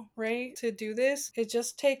special, right, to do this. It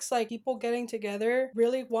just takes like people getting together,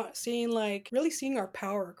 really seeing our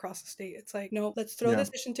power across the state. It's like, no, let's throw Yeah.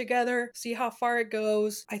 this mission together, see how far it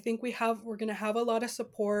goes. I think we're gonna have a lot of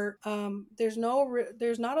support. There's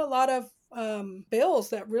not a lot of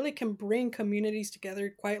bills that really can bring communities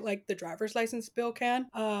together quite like the driver's license bill can.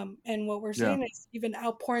 And what we're Yeah. seeing is even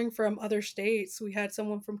outpouring from other states. We had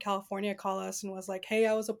someone from California call us and was like, hey,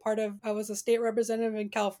 I was a state representative in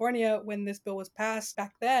California when this bill was passed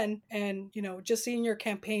back then. And, just seeing your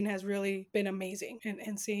campaign has really been amazing,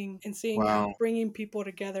 and seeing how Wow. bringing people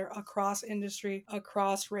together across industry,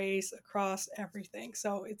 across race, across everything.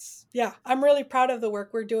 So yeah, I'm really proud of the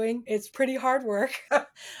work we're doing. It's pretty hard work.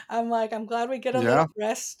 I'm glad we get a Yeah. little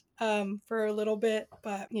rest for a little bit,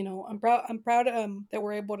 but I'm proud that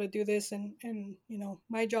we're able to do this, and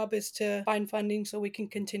my job is to find funding so we can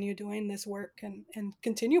continue doing this work, and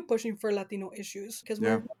continue pushing for Latino issues, because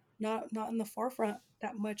Yeah. we're not in the forefront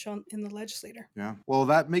that much in the legislature. Yeah. Well,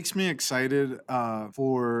 that makes me excited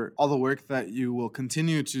for all the work that you will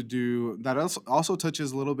continue to do. That also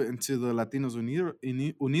touches a little bit into the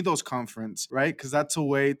Unidos conference, right? Because that's a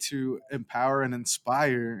way to empower and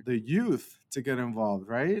inspire the youth to get involved,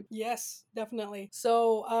 right? Yes, definitely.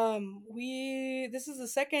 So, this is the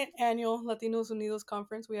second annual Latinos Unidos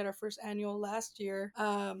conference. We had our first annual last year.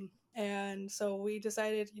 And so we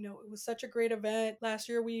decided, it was such a great event. Last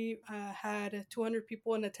year we had 200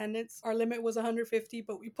 people in attendance. Our limit was 150,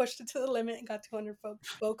 but we pushed it to the limit and got 200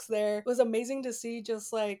 folks there. It was amazing to see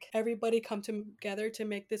just like everybody come together to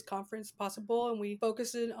make this conference possible. And we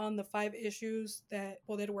focused on the 5 issues that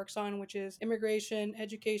Poder works on, which is immigration,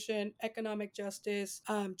 education, economic justice,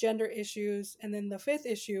 gender issues, and then the 5th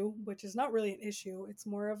issue, which is not really an issue, it's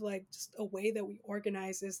more of like just a way that we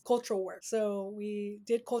organize, is cultural work. So we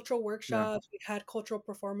did cultural workshops, we had cultural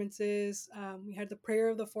performances, we had the prayer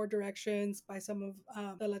of the 4 directions by some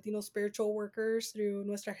of the Latino spiritual workers through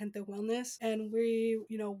Nuestra Gente Wellness, and we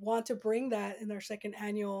want to bring that in our second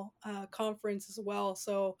annual conference as well.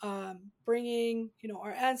 So bringing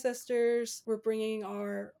our ancestors, we're bringing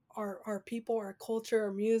our people, our culture,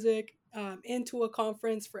 our music into a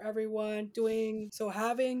conference for everyone,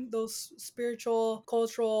 having those spiritual,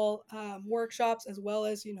 cultural workshops, as well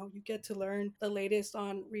as you get to learn the latest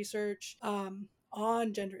on research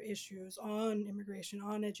on gender issues, on immigration,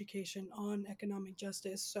 on education, on economic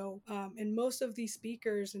justice. So, and most of these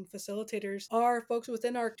speakers and facilitators are folks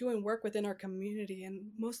doing work within our community, and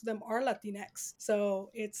most of them are Latinx. So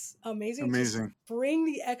it's amazing to bring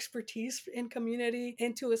the expertise in community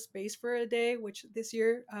into a space for a day, which this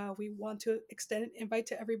year we want to extend an invite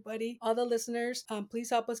to everybody, all the listeners. Please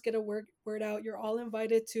help us get a word out. You're all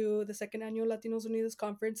invited to the second annual Latinos Unidos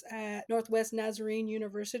conference at Northwest Nazarene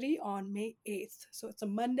University on May 8th. So it's a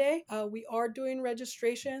Monday. We are doing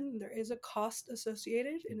registration. There is a cost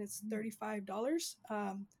associated, and it's $35.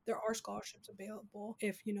 There are scholarships available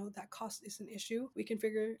if that cost is an issue. We can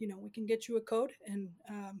get you a code and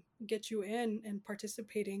get you in and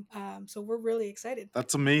participating. So we're really excited.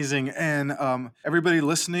 That's amazing. And everybody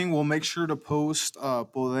listening, we'll make sure to post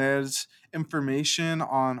Poder's information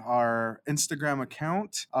on our Instagram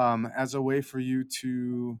account as a way for you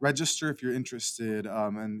to register if you're interested.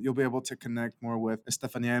 And you'll be able to connect more with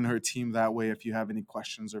Estefania and her team that way if you have any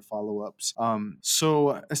questions or follow-ups.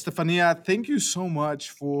 So Estefania, thank you so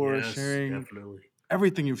much for sharing. Definitely.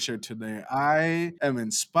 Everything you've shared today. I am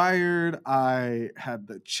inspired. I had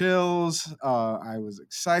the chills. I was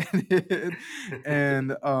excited.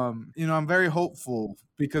 And, I'm very hopeful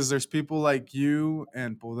because there's people like you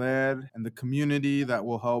and Poder and the community that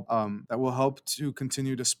will help to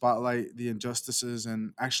continue to spotlight the injustices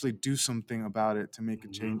and actually do something about it to make a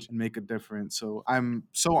change and make a difference. So I'm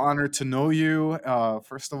so honored to know you,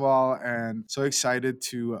 first of all, and so excited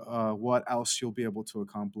to what else you'll be able to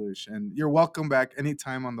accomplish. And you're welcome back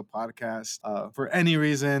anytime on the podcast. For any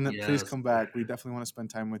reason, please come back. We definitely want to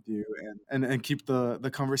spend time with you and keep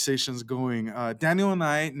the conversations going. Daniel and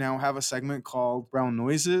I now have a segment called Brown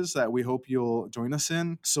Noises that we hope you'll join us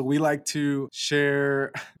in. So we like to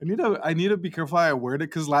share. I need to be careful how I word it,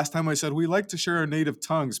 because last time I said we like to share our native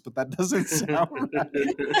tongues, but that doesn't sound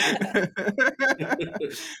right.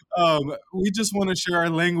 We just want to share our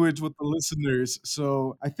language with the listeners.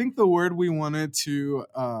 So I think the word we wanted to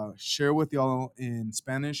share with y'all in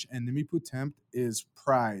Spanish and Nimipu Temp is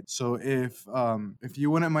pride. So if you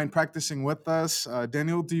wouldn't mind practicing with us,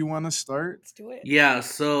 Daniel, do you want to start? Let's do it. Yeah,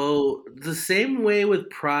 so the same way with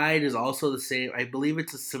pride is also the same. I believe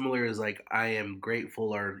it's as similar as like I am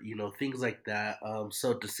grateful or things like that.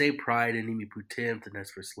 So to say pride in Imiputim, the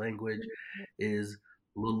next first language, is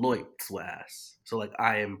Leloitswas. So like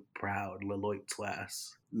I am proud,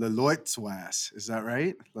 Leloitswas. Leloitswas. Is that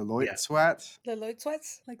right? Yeah, Leloitswat? The Lloyd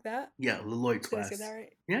sweats like that. yeah, Did I say that Leloitswas. right?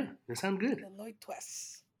 Yeah, that sounds good. The Lloyd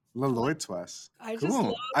twists. Leloitswas. I just love.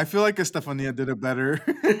 Cool. I feel like Estefania did it better.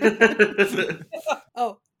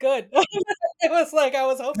 Oh, good. It was like I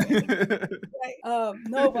was hoping. Right.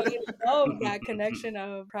 No, but I love that connection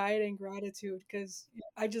of pride and gratitude because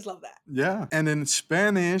I just love that. Yeah. And in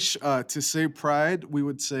Spanish, to say pride, we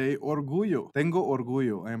would say orgullo. Tengo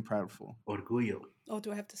orgullo. I am proudful. Orgullo. Oh, do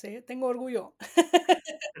I have to say it? Tengo orgullo.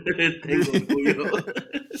 Tengo orgullo.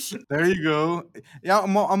 There you go. Yeah,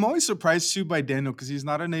 I'm always surprised too by Daniel because he's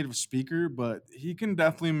not a native speaker, but he can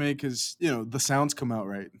definitely make his, the sounds come out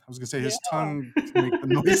right. I was gonna say his Yeah. tongue can make the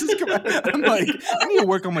noises come out. I'm like, I need to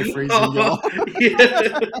work on my phrasing, y'all.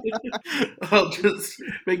 Yeah. I'll just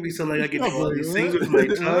make me sound like I can do all these things with my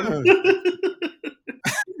tongue.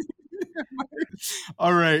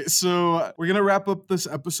 All right, so we're gonna wrap up this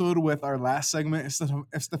episode with our last segment.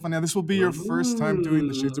 Estefania, this will be your first time doing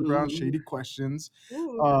the Shades of Brown Shady Questions,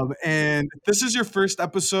 Ooh. and this is your first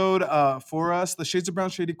episode for us. The Shades of Brown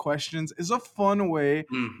Shady Questions is a fun way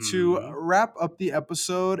to Mhm. wrap up the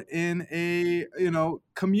episode in a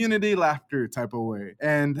community laughter type of way.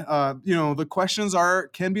 And the questions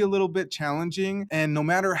can be a little bit challenging, and no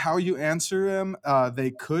matter how you answer them, they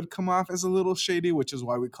could come off as a little shady, which is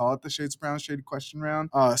why we call it the Shades of Brown Shady Question Round.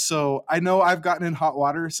 So I know I've gotten in hot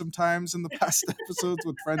water sometimes in the past episodes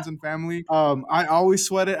with friends and family. I always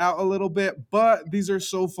sweat it out a little bit, but these are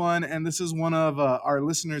so fun, and this is one of our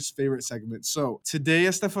listeners' favorite segments. So today,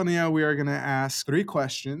 Estefania, we are going to ask 3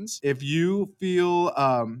 questions. If you feel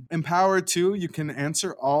empowered to, you can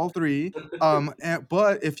answer all 3.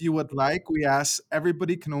 But if you would like, we ask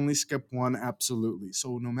everybody can only skip one, absolutely.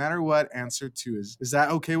 So no matter what, answer 2 is that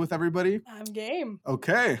okay with everybody? I'm game.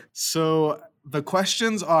 Okay, so the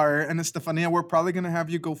questions are, and Estefania, we're probably going to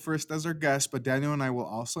have you go first as our guest, but Daniel and I will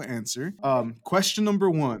also answer. Question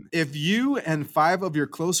number 1. If you and 5 of your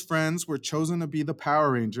close friends were chosen to be the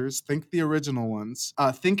Power Rangers, think the original ones,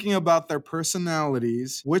 thinking about their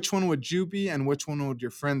personalities, which one would you be and which one would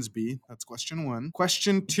your friends be? That's question 1.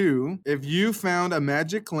 Question 2, if you found a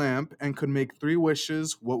magic lamp and could make 3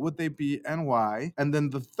 wishes, what would they be and why? And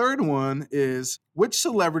then the third one is, which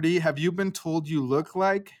celebrity have you been told you look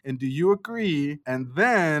like, and do you agree? And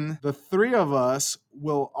then the 3 of us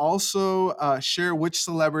will also share which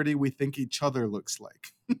celebrity we think each other looks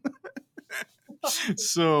like.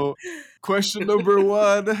 So, question number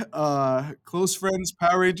 1, close friends,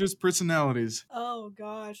 Power Rangers personalities. Oh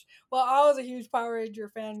gosh. Well, I was a huge Power Ranger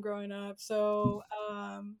fan growing up, so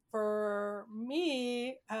for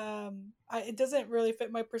me, it doesn't really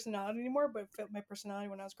fit my personality anymore, but it fit my personality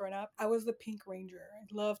when I was growing up. I was the Pink Ranger. I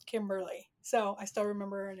loved Kimberly, so I still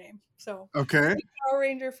remember her name. So Okay. Pink Power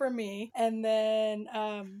Ranger for me, and then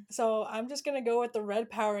so I'm just gonna go with the Red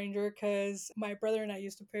Power Ranger because my brother and I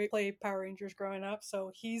used to play Power Rangers growing up,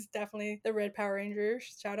 so he's definitely the Red Power Ranger.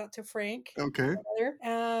 Shout out to Frank. Okay.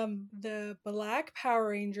 The Black Power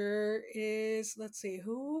Ranger is, let's see,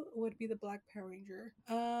 who would be the Black Power Ranger?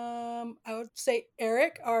 I would say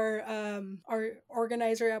Eric, our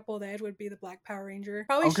organizer at Bolded, would be the Black Power Ranger.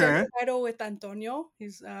 Probably share Okay. the title with Antonio.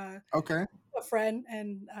 He's Okay. a friend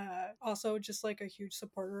and also just like a huge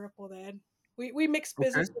supporter of Bolded. We mix Okay.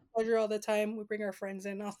 business with pleasure all the time. We bring our friends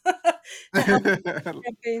in to help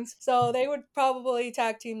campaigns. So they would probably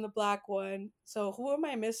tag team the black one. So who am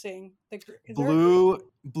I missing? Is there a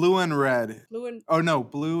Blue and red. blue and Oh no,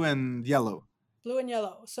 blue and yellow. blue and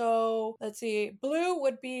yellow? So let's see. Blue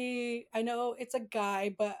would be, I know it's a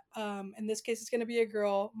guy, but in this case it's gonna be a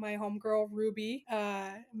girl. My homegirl Ruby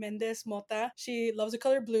Mendez Mota. She loves the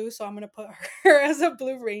color blue, so I'm gonna put her as a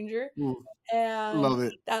blue ranger. Ooh, And love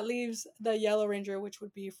it. that leaves the yellow ranger, which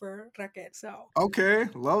would be for Raquel. Okay,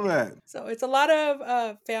 love it. So it's a lot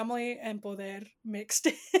of family and poder mixed.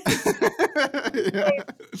 Yeah.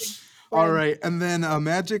 All Friends. right, and then a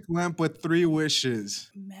magic lamp with 3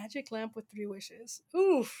 wishes. Magic lamp with 3 wishes.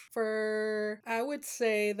 Oof. I would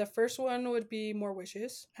say the first one would be more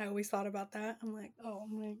wishes. I always thought about that. I'm like, oh,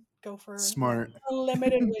 I'm gonna go for Smart.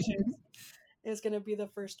 unlimited wishes. is gonna be the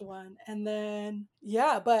first one. And then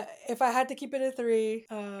yeah, but if I had to keep it at three,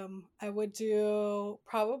 I would do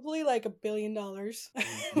probably like $1 billion.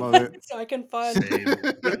 Love it. So I can fund Same.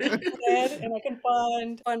 and I can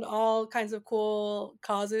fund all kinds of cool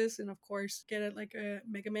causes, and of course get it like a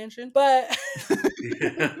mega mansion. But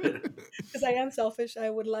because I am selfish, I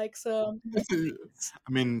would like some. I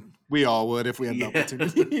mean, we all would if we had the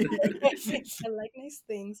opportunity. I like nice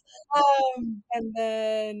things. And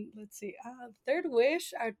then let's see. Third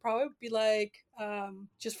wish, I'd probably be like,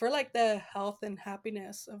 just for like the health and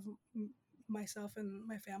happiness of myself and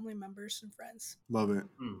my family members and friends. Love it.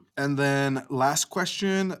 Hmm. And then last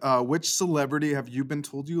question, which celebrity have you been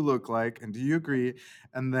told you look like, and do you agree?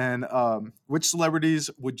 And then which celebrities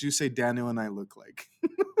would you say Daniel and I look like?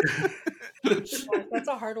 That's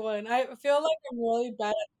a hard one. I feel like I'm really bad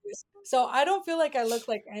at this. So I don't feel like I look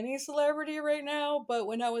like any celebrity right now, but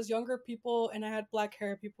when I was younger, people and I had black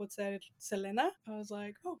hair, people would say Selena. I was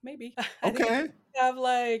like, oh, maybe. I think Okay. I have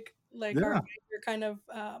like Yeah. our eyes are kind of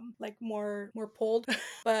like more pulled,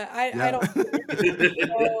 but I Yeah. don't. So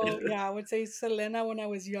yeah, I would say Selena when I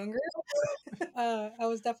was younger. I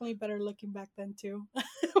was definitely better looking back then too.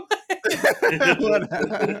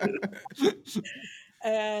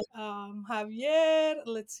 And Javier,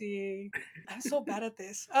 let's see. I'm so bad at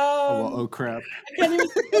this. Oh, well, oh crap. I can't even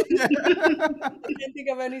I can't think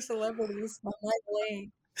of any celebrities. My mind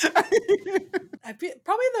blank.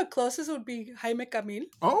 Probably the closest would be Jaime Camil.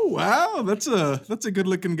 Oh wow, that's a good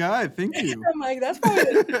looking guy. Thank you. I'm like, that's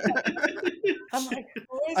probably I'm like,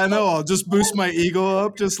 I know, I'll just boost my ego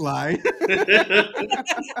up, just lie.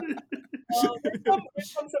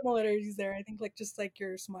 there's some similarities there. I think like just like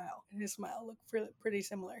your smile and his smile look pretty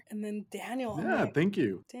similar. And then Daniel. I'm Yeah, like, thank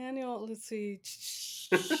you. Daniel, let's see.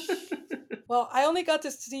 Well, I only got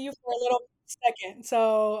to see you for a little second,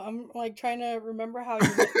 so I'm like trying to remember how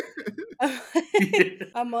you look.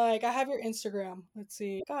 I'm like, I have your Instagram. Let's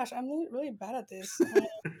see. Gosh, I'm really bad at this.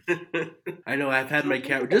 I know I've had my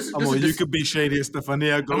camera. Just You could be shady,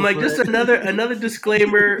 Estefania. Go I'm like, for just it. another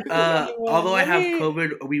disclaimer. Although I Let have me-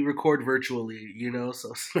 COVID, we record virtually,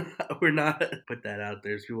 so we're not put that out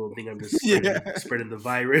there so people don't think I'm just spreading the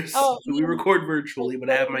virus. Oh, We record virtually,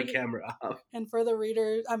 but I have my camera off. And for the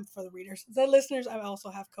readers, the listeners, I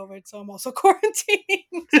also have COVID, so I'm also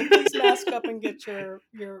quarantining. So please mask up and get your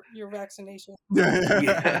vaccination.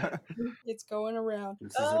 Yeah. It's going around.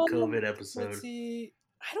 This is a COVID episode. Let's see.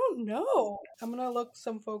 I don't know. I'm gonna look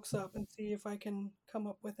some folks up and see if I can come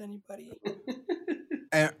up with anybody.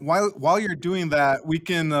 And while you're doing that, we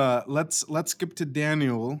can let's skip to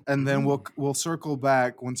Daniel, and then we'll circle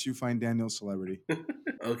back once you find Daniel's celebrity.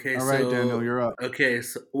 Okay, All right, Daniel, you're up. Okay,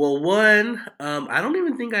 so one, I don't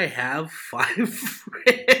even think I have 5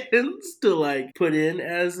 friends to like put in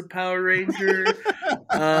as a Power Ranger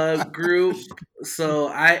group. So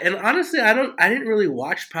honestly, I didn't really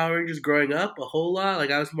watch Power Rangers growing up a whole lot.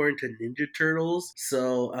 Like I was more into Ninja Turtles.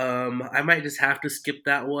 So I might just have to skip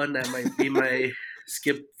that one. That might be my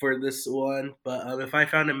skip for this one. But if I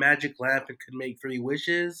found a magic lamp and could make 3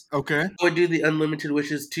 wishes, Okay. I would do the unlimited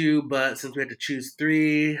wishes too. But since we had to choose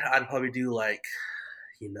 3, I'd probably do like,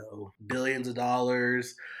 billions of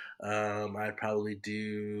dollars. I'd probably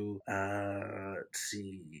do, let's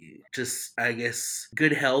see, just, I guess,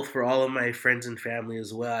 good health for all of my friends and family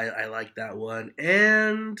as well. I like that one.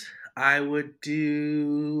 And I would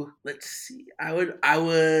do, let's see, I would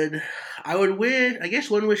win, I guess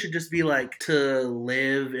one wish would just be like to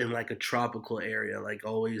live in like a tropical area, like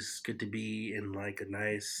always good to be in like a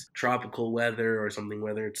nice tropical weather or something,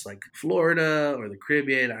 whether it's like Florida or the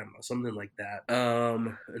Caribbean, I don't know, something like that.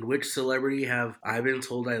 And which celebrity have I been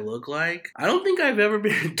told I look like? I don't think I've ever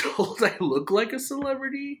been told I look like a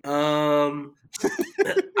celebrity. I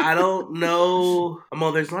don't know.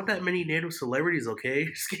 There's not that many native celebrities, okay?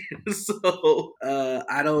 So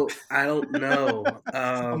I don't know.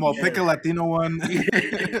 I'm gonna pick a Latino one.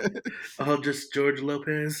 Yeah. Oh, just George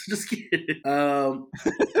Lopez. Just kidding.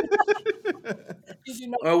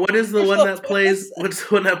 Or what is the one that plays? What's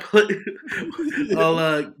the one that plays?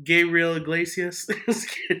 Oh, Gabriel Iglesias. Just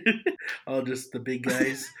kidding. Oh, just the big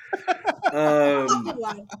guys.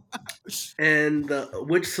 And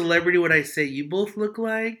which celebrity would I say you both look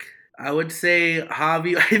like? I would say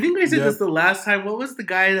Javi. I think I said this the last time. What was the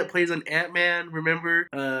guy that plays on Ant-Man? Remember?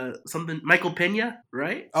 Something Michael Pena,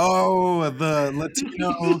 right? Oh, the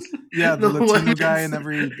Latino. Yeah, the Latino guy in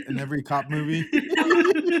every cop movie.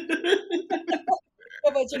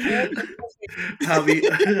 Javi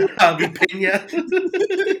Pena.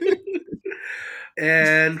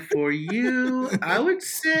 And for you, I would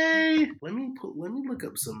say let me look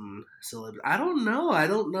up some celebs. I don't know. I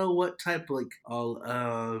don't know what type like all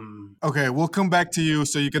Okay, we'll come back to you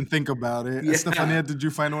so you can think about it. yeah. Estefania, did you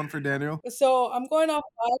find one for Daniel? So I'm going off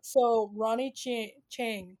that. So Ronnie Chang.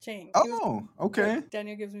 He was Oh, okay.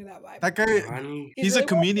 Daniel gives me that vibe. That guy, Ronnie. He's he's a really well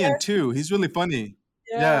comedian dressed. too. He's really funny.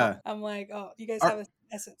 Yeah. Yeah. I'm like, oh, you guys Are- have an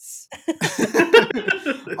essence.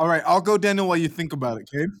 All right, I'll go Daniel while you think about it,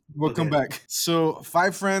 okay? We'll come Okay. back. So,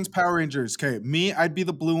 5 friends, Power Rangers. Okay, me, I'd be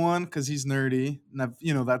the blue one because he's nerdy. And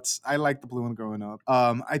I like the blue one growing up.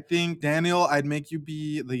 I think Daniel, I'd make you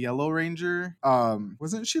be the Yellow Ranger.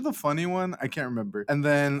 Wasn't she the funny one? I can't remember. And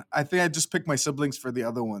then I think I'd just pick my siblings for the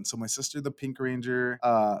other one. So my sister, the Pink Ranger,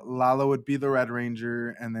 Lala would be the Red Ranger,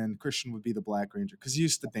 and then Christian would be the Black Ranger because he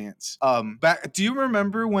used to dance. Do you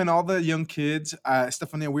remember when all the young kids,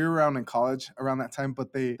 Stefania, we were around in college around that time,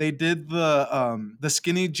 but they did the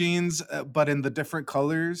skinny jeans, but in the different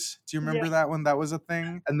colors. Do you remember that one? That was a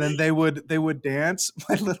thing. And then they would dance.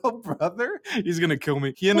 My little brother, he's gonna kill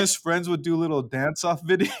me. He and his friends would do little dance off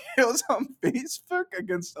videos on Facebook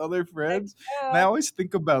against other friends. And I Yeah. always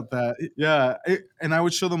think about that. Yeah, and I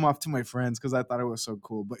would show them off to my friends because I thought it was so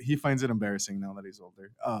cool. But he finds it embarrassing now that he's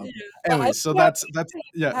older. Yeah. But I Anyway, think so you have, that's you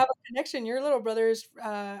yeah. have a connection. Your little brother is,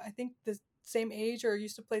 I think, the same age or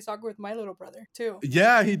used to play soccer with my little brother too.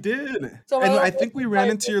 Yeah, he did. So my And little I think we brother's ran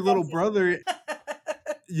like into big your little dancing. brother.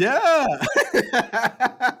 Yeah.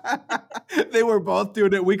 They were both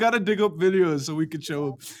doing it. We got to dig up videos so we could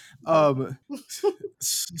show them.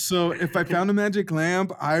 So if I found a magic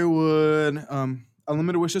lamp, I would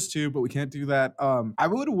unlimited wishes too, but we can't do that. I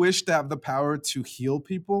would wish to have the power to heal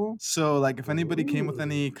people. So like if anybody came with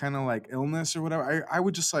any Ooh. kind of like illness or whatever, I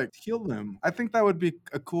would just like heal them. I think that would be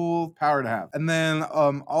a cool power to have. And then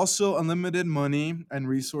also unlimited money and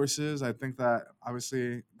resources. I think that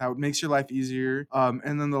obviously that makes your life easier.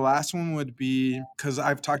 And then the last one would be because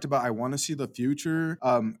I've talked about I want to see the future,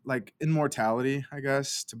 like immortality, I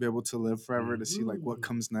guess, to be able to live forever, to see like what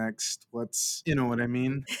comes next. What's you know what I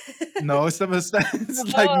mean? No, it's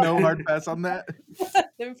it's like no hard pass on that.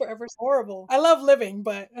 Living forever is horrible. I love living,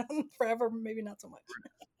 but forever maybe not so much.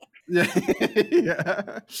 Yeah,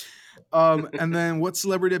 yeah. And then what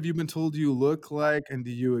celebrity have you been told you look like, and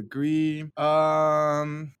do you agree? I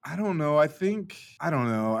don't know. I don't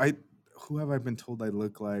know. Who have I been told I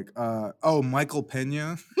look like? Michael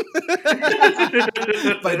Pena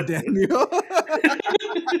by Daniel.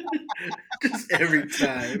 Just every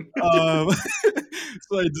time.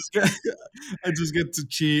 So I just get to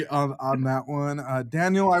cheat on that one.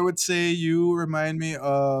 Daniel, I would say you remind me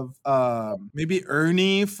of maybe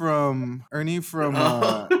Ernie from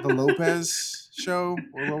the Oh. Lopez show,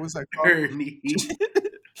 or what was that called? Ernie.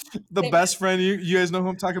 The best friend. You guys know who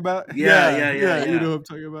I'm talking about? Yeah, You know yeah. who I'm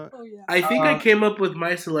talking about. Oh yeah. I think I came up with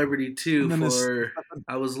my celebrity too And then this.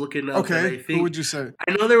 I was looking up and Okay, I who would think you say?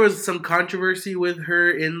 I know there was some controversy with her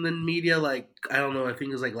in the media, like I don't know, I think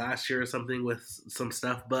it was like last year or something with some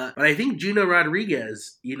stuff, but I think Gina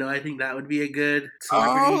Rodriguez, I think that would be a good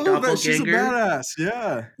celebrity Oh, that she's a doppelganger. badass.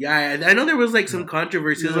 Yeah. Yeah, I know there was like some Yeah.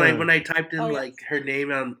 controversies Yeah. when I typed in Oh, yeah. like her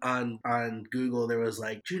name on Google. There was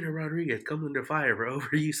like Gina Rodriguez come under fire for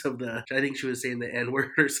overuse of I think she was saying the N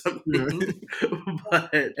word or something.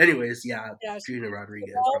 But anyways, yeah, Yeah. Gina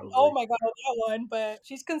Rodriguez Oh probably. my god, that one. But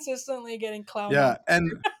she's consistently getting clowned. Yeah,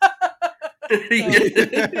 and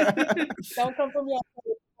Don't come from me.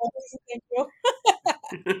 Thank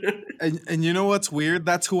you. and you know what's weird?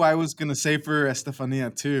 That's who I was gonna say for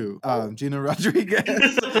Estefania too, Gina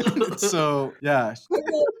Rodriguez. So yeah,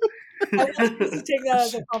 I want you to take that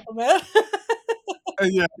as a compliment.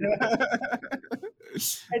 yeah,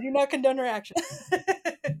 I do not condone her action.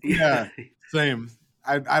 yeah, same.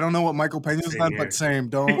 I don't know what Michael Pena's Same done, here. but same.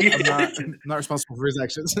 I'm not responsible for his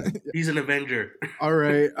actions. He's an Avenger. All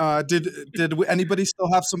right. Anybody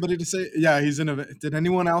still have somebody to say? Yeah, he's in a. Did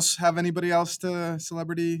anyone else have anybody else to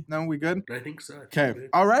celebrity? No, we good? I think so. Okay.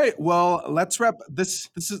 All right. Well, let's wrap this.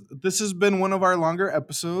 This has been one of our longer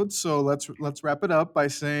episodes, so let's wrap it up by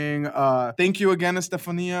saying thank you again,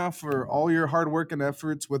 Estefania, for all your hard work and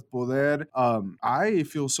efforts with Poder. I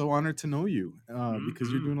feel so honored to know you because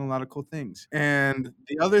you're doing a lot of cool things. And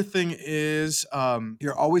the other thing is,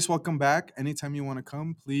 you're always welcome back anytime you want to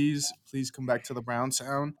come. Please come back to the Brown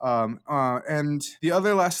Sound. And the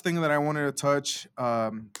other last thing that I wanted to touch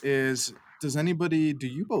is. Do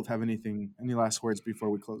you both have any last words before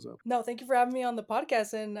we close up? No, thank you for having me on the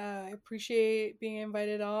podcast, and I appreciate being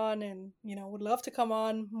invited on, and would love to come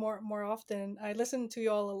on more often. I listen to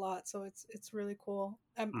y'all a lot, so it's really cool.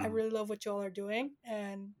 I really love what y'all are doing,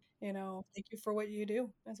 and thank you for what you do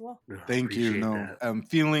as well. No, Thank you. appreciate No, that.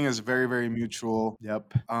 feeling is very, very mutual.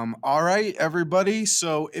 Yep. All right, everybody.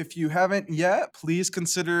 So if you haven't yet, please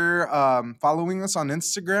consider following us on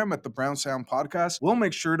Instagram at the Brown Sound Podcast. We'll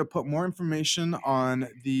make sure to put more information on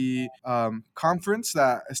the conference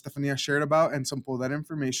that Estefania shared about and some of that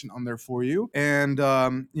information on there for you. And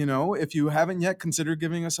if you haven't yet, consider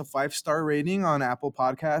giving us a 5-star rating on Apple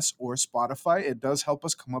Podcasts or Spotify. It does help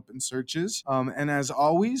us come up in searches. And as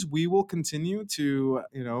always, we will continue to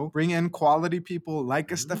bring in quality people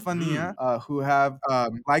like Estefania, who have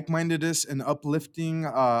like-mindedness and uplifting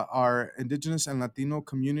our Indigenous and Latino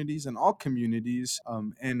communities and all communities.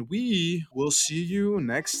 And we will see you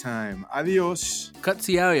next time. Adios.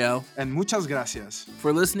 Cutsiao And muchas gracias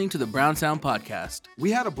for listening to the Brown Sound Podcast.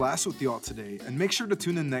 We had a blast with y'all today, and make sure to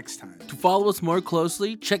tune in next time. To follow us more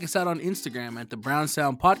closely, check us out on Instagram at the Brown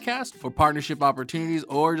Sound Podcast. For partnership opportunities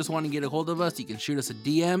or just want to get a hold of us, you can shoot us a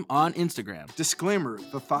DM on Instagram. Disclaimer: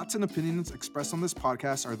 the thoughts and opinions expressed on this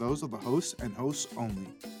podcast are those of the hosts and hosts only.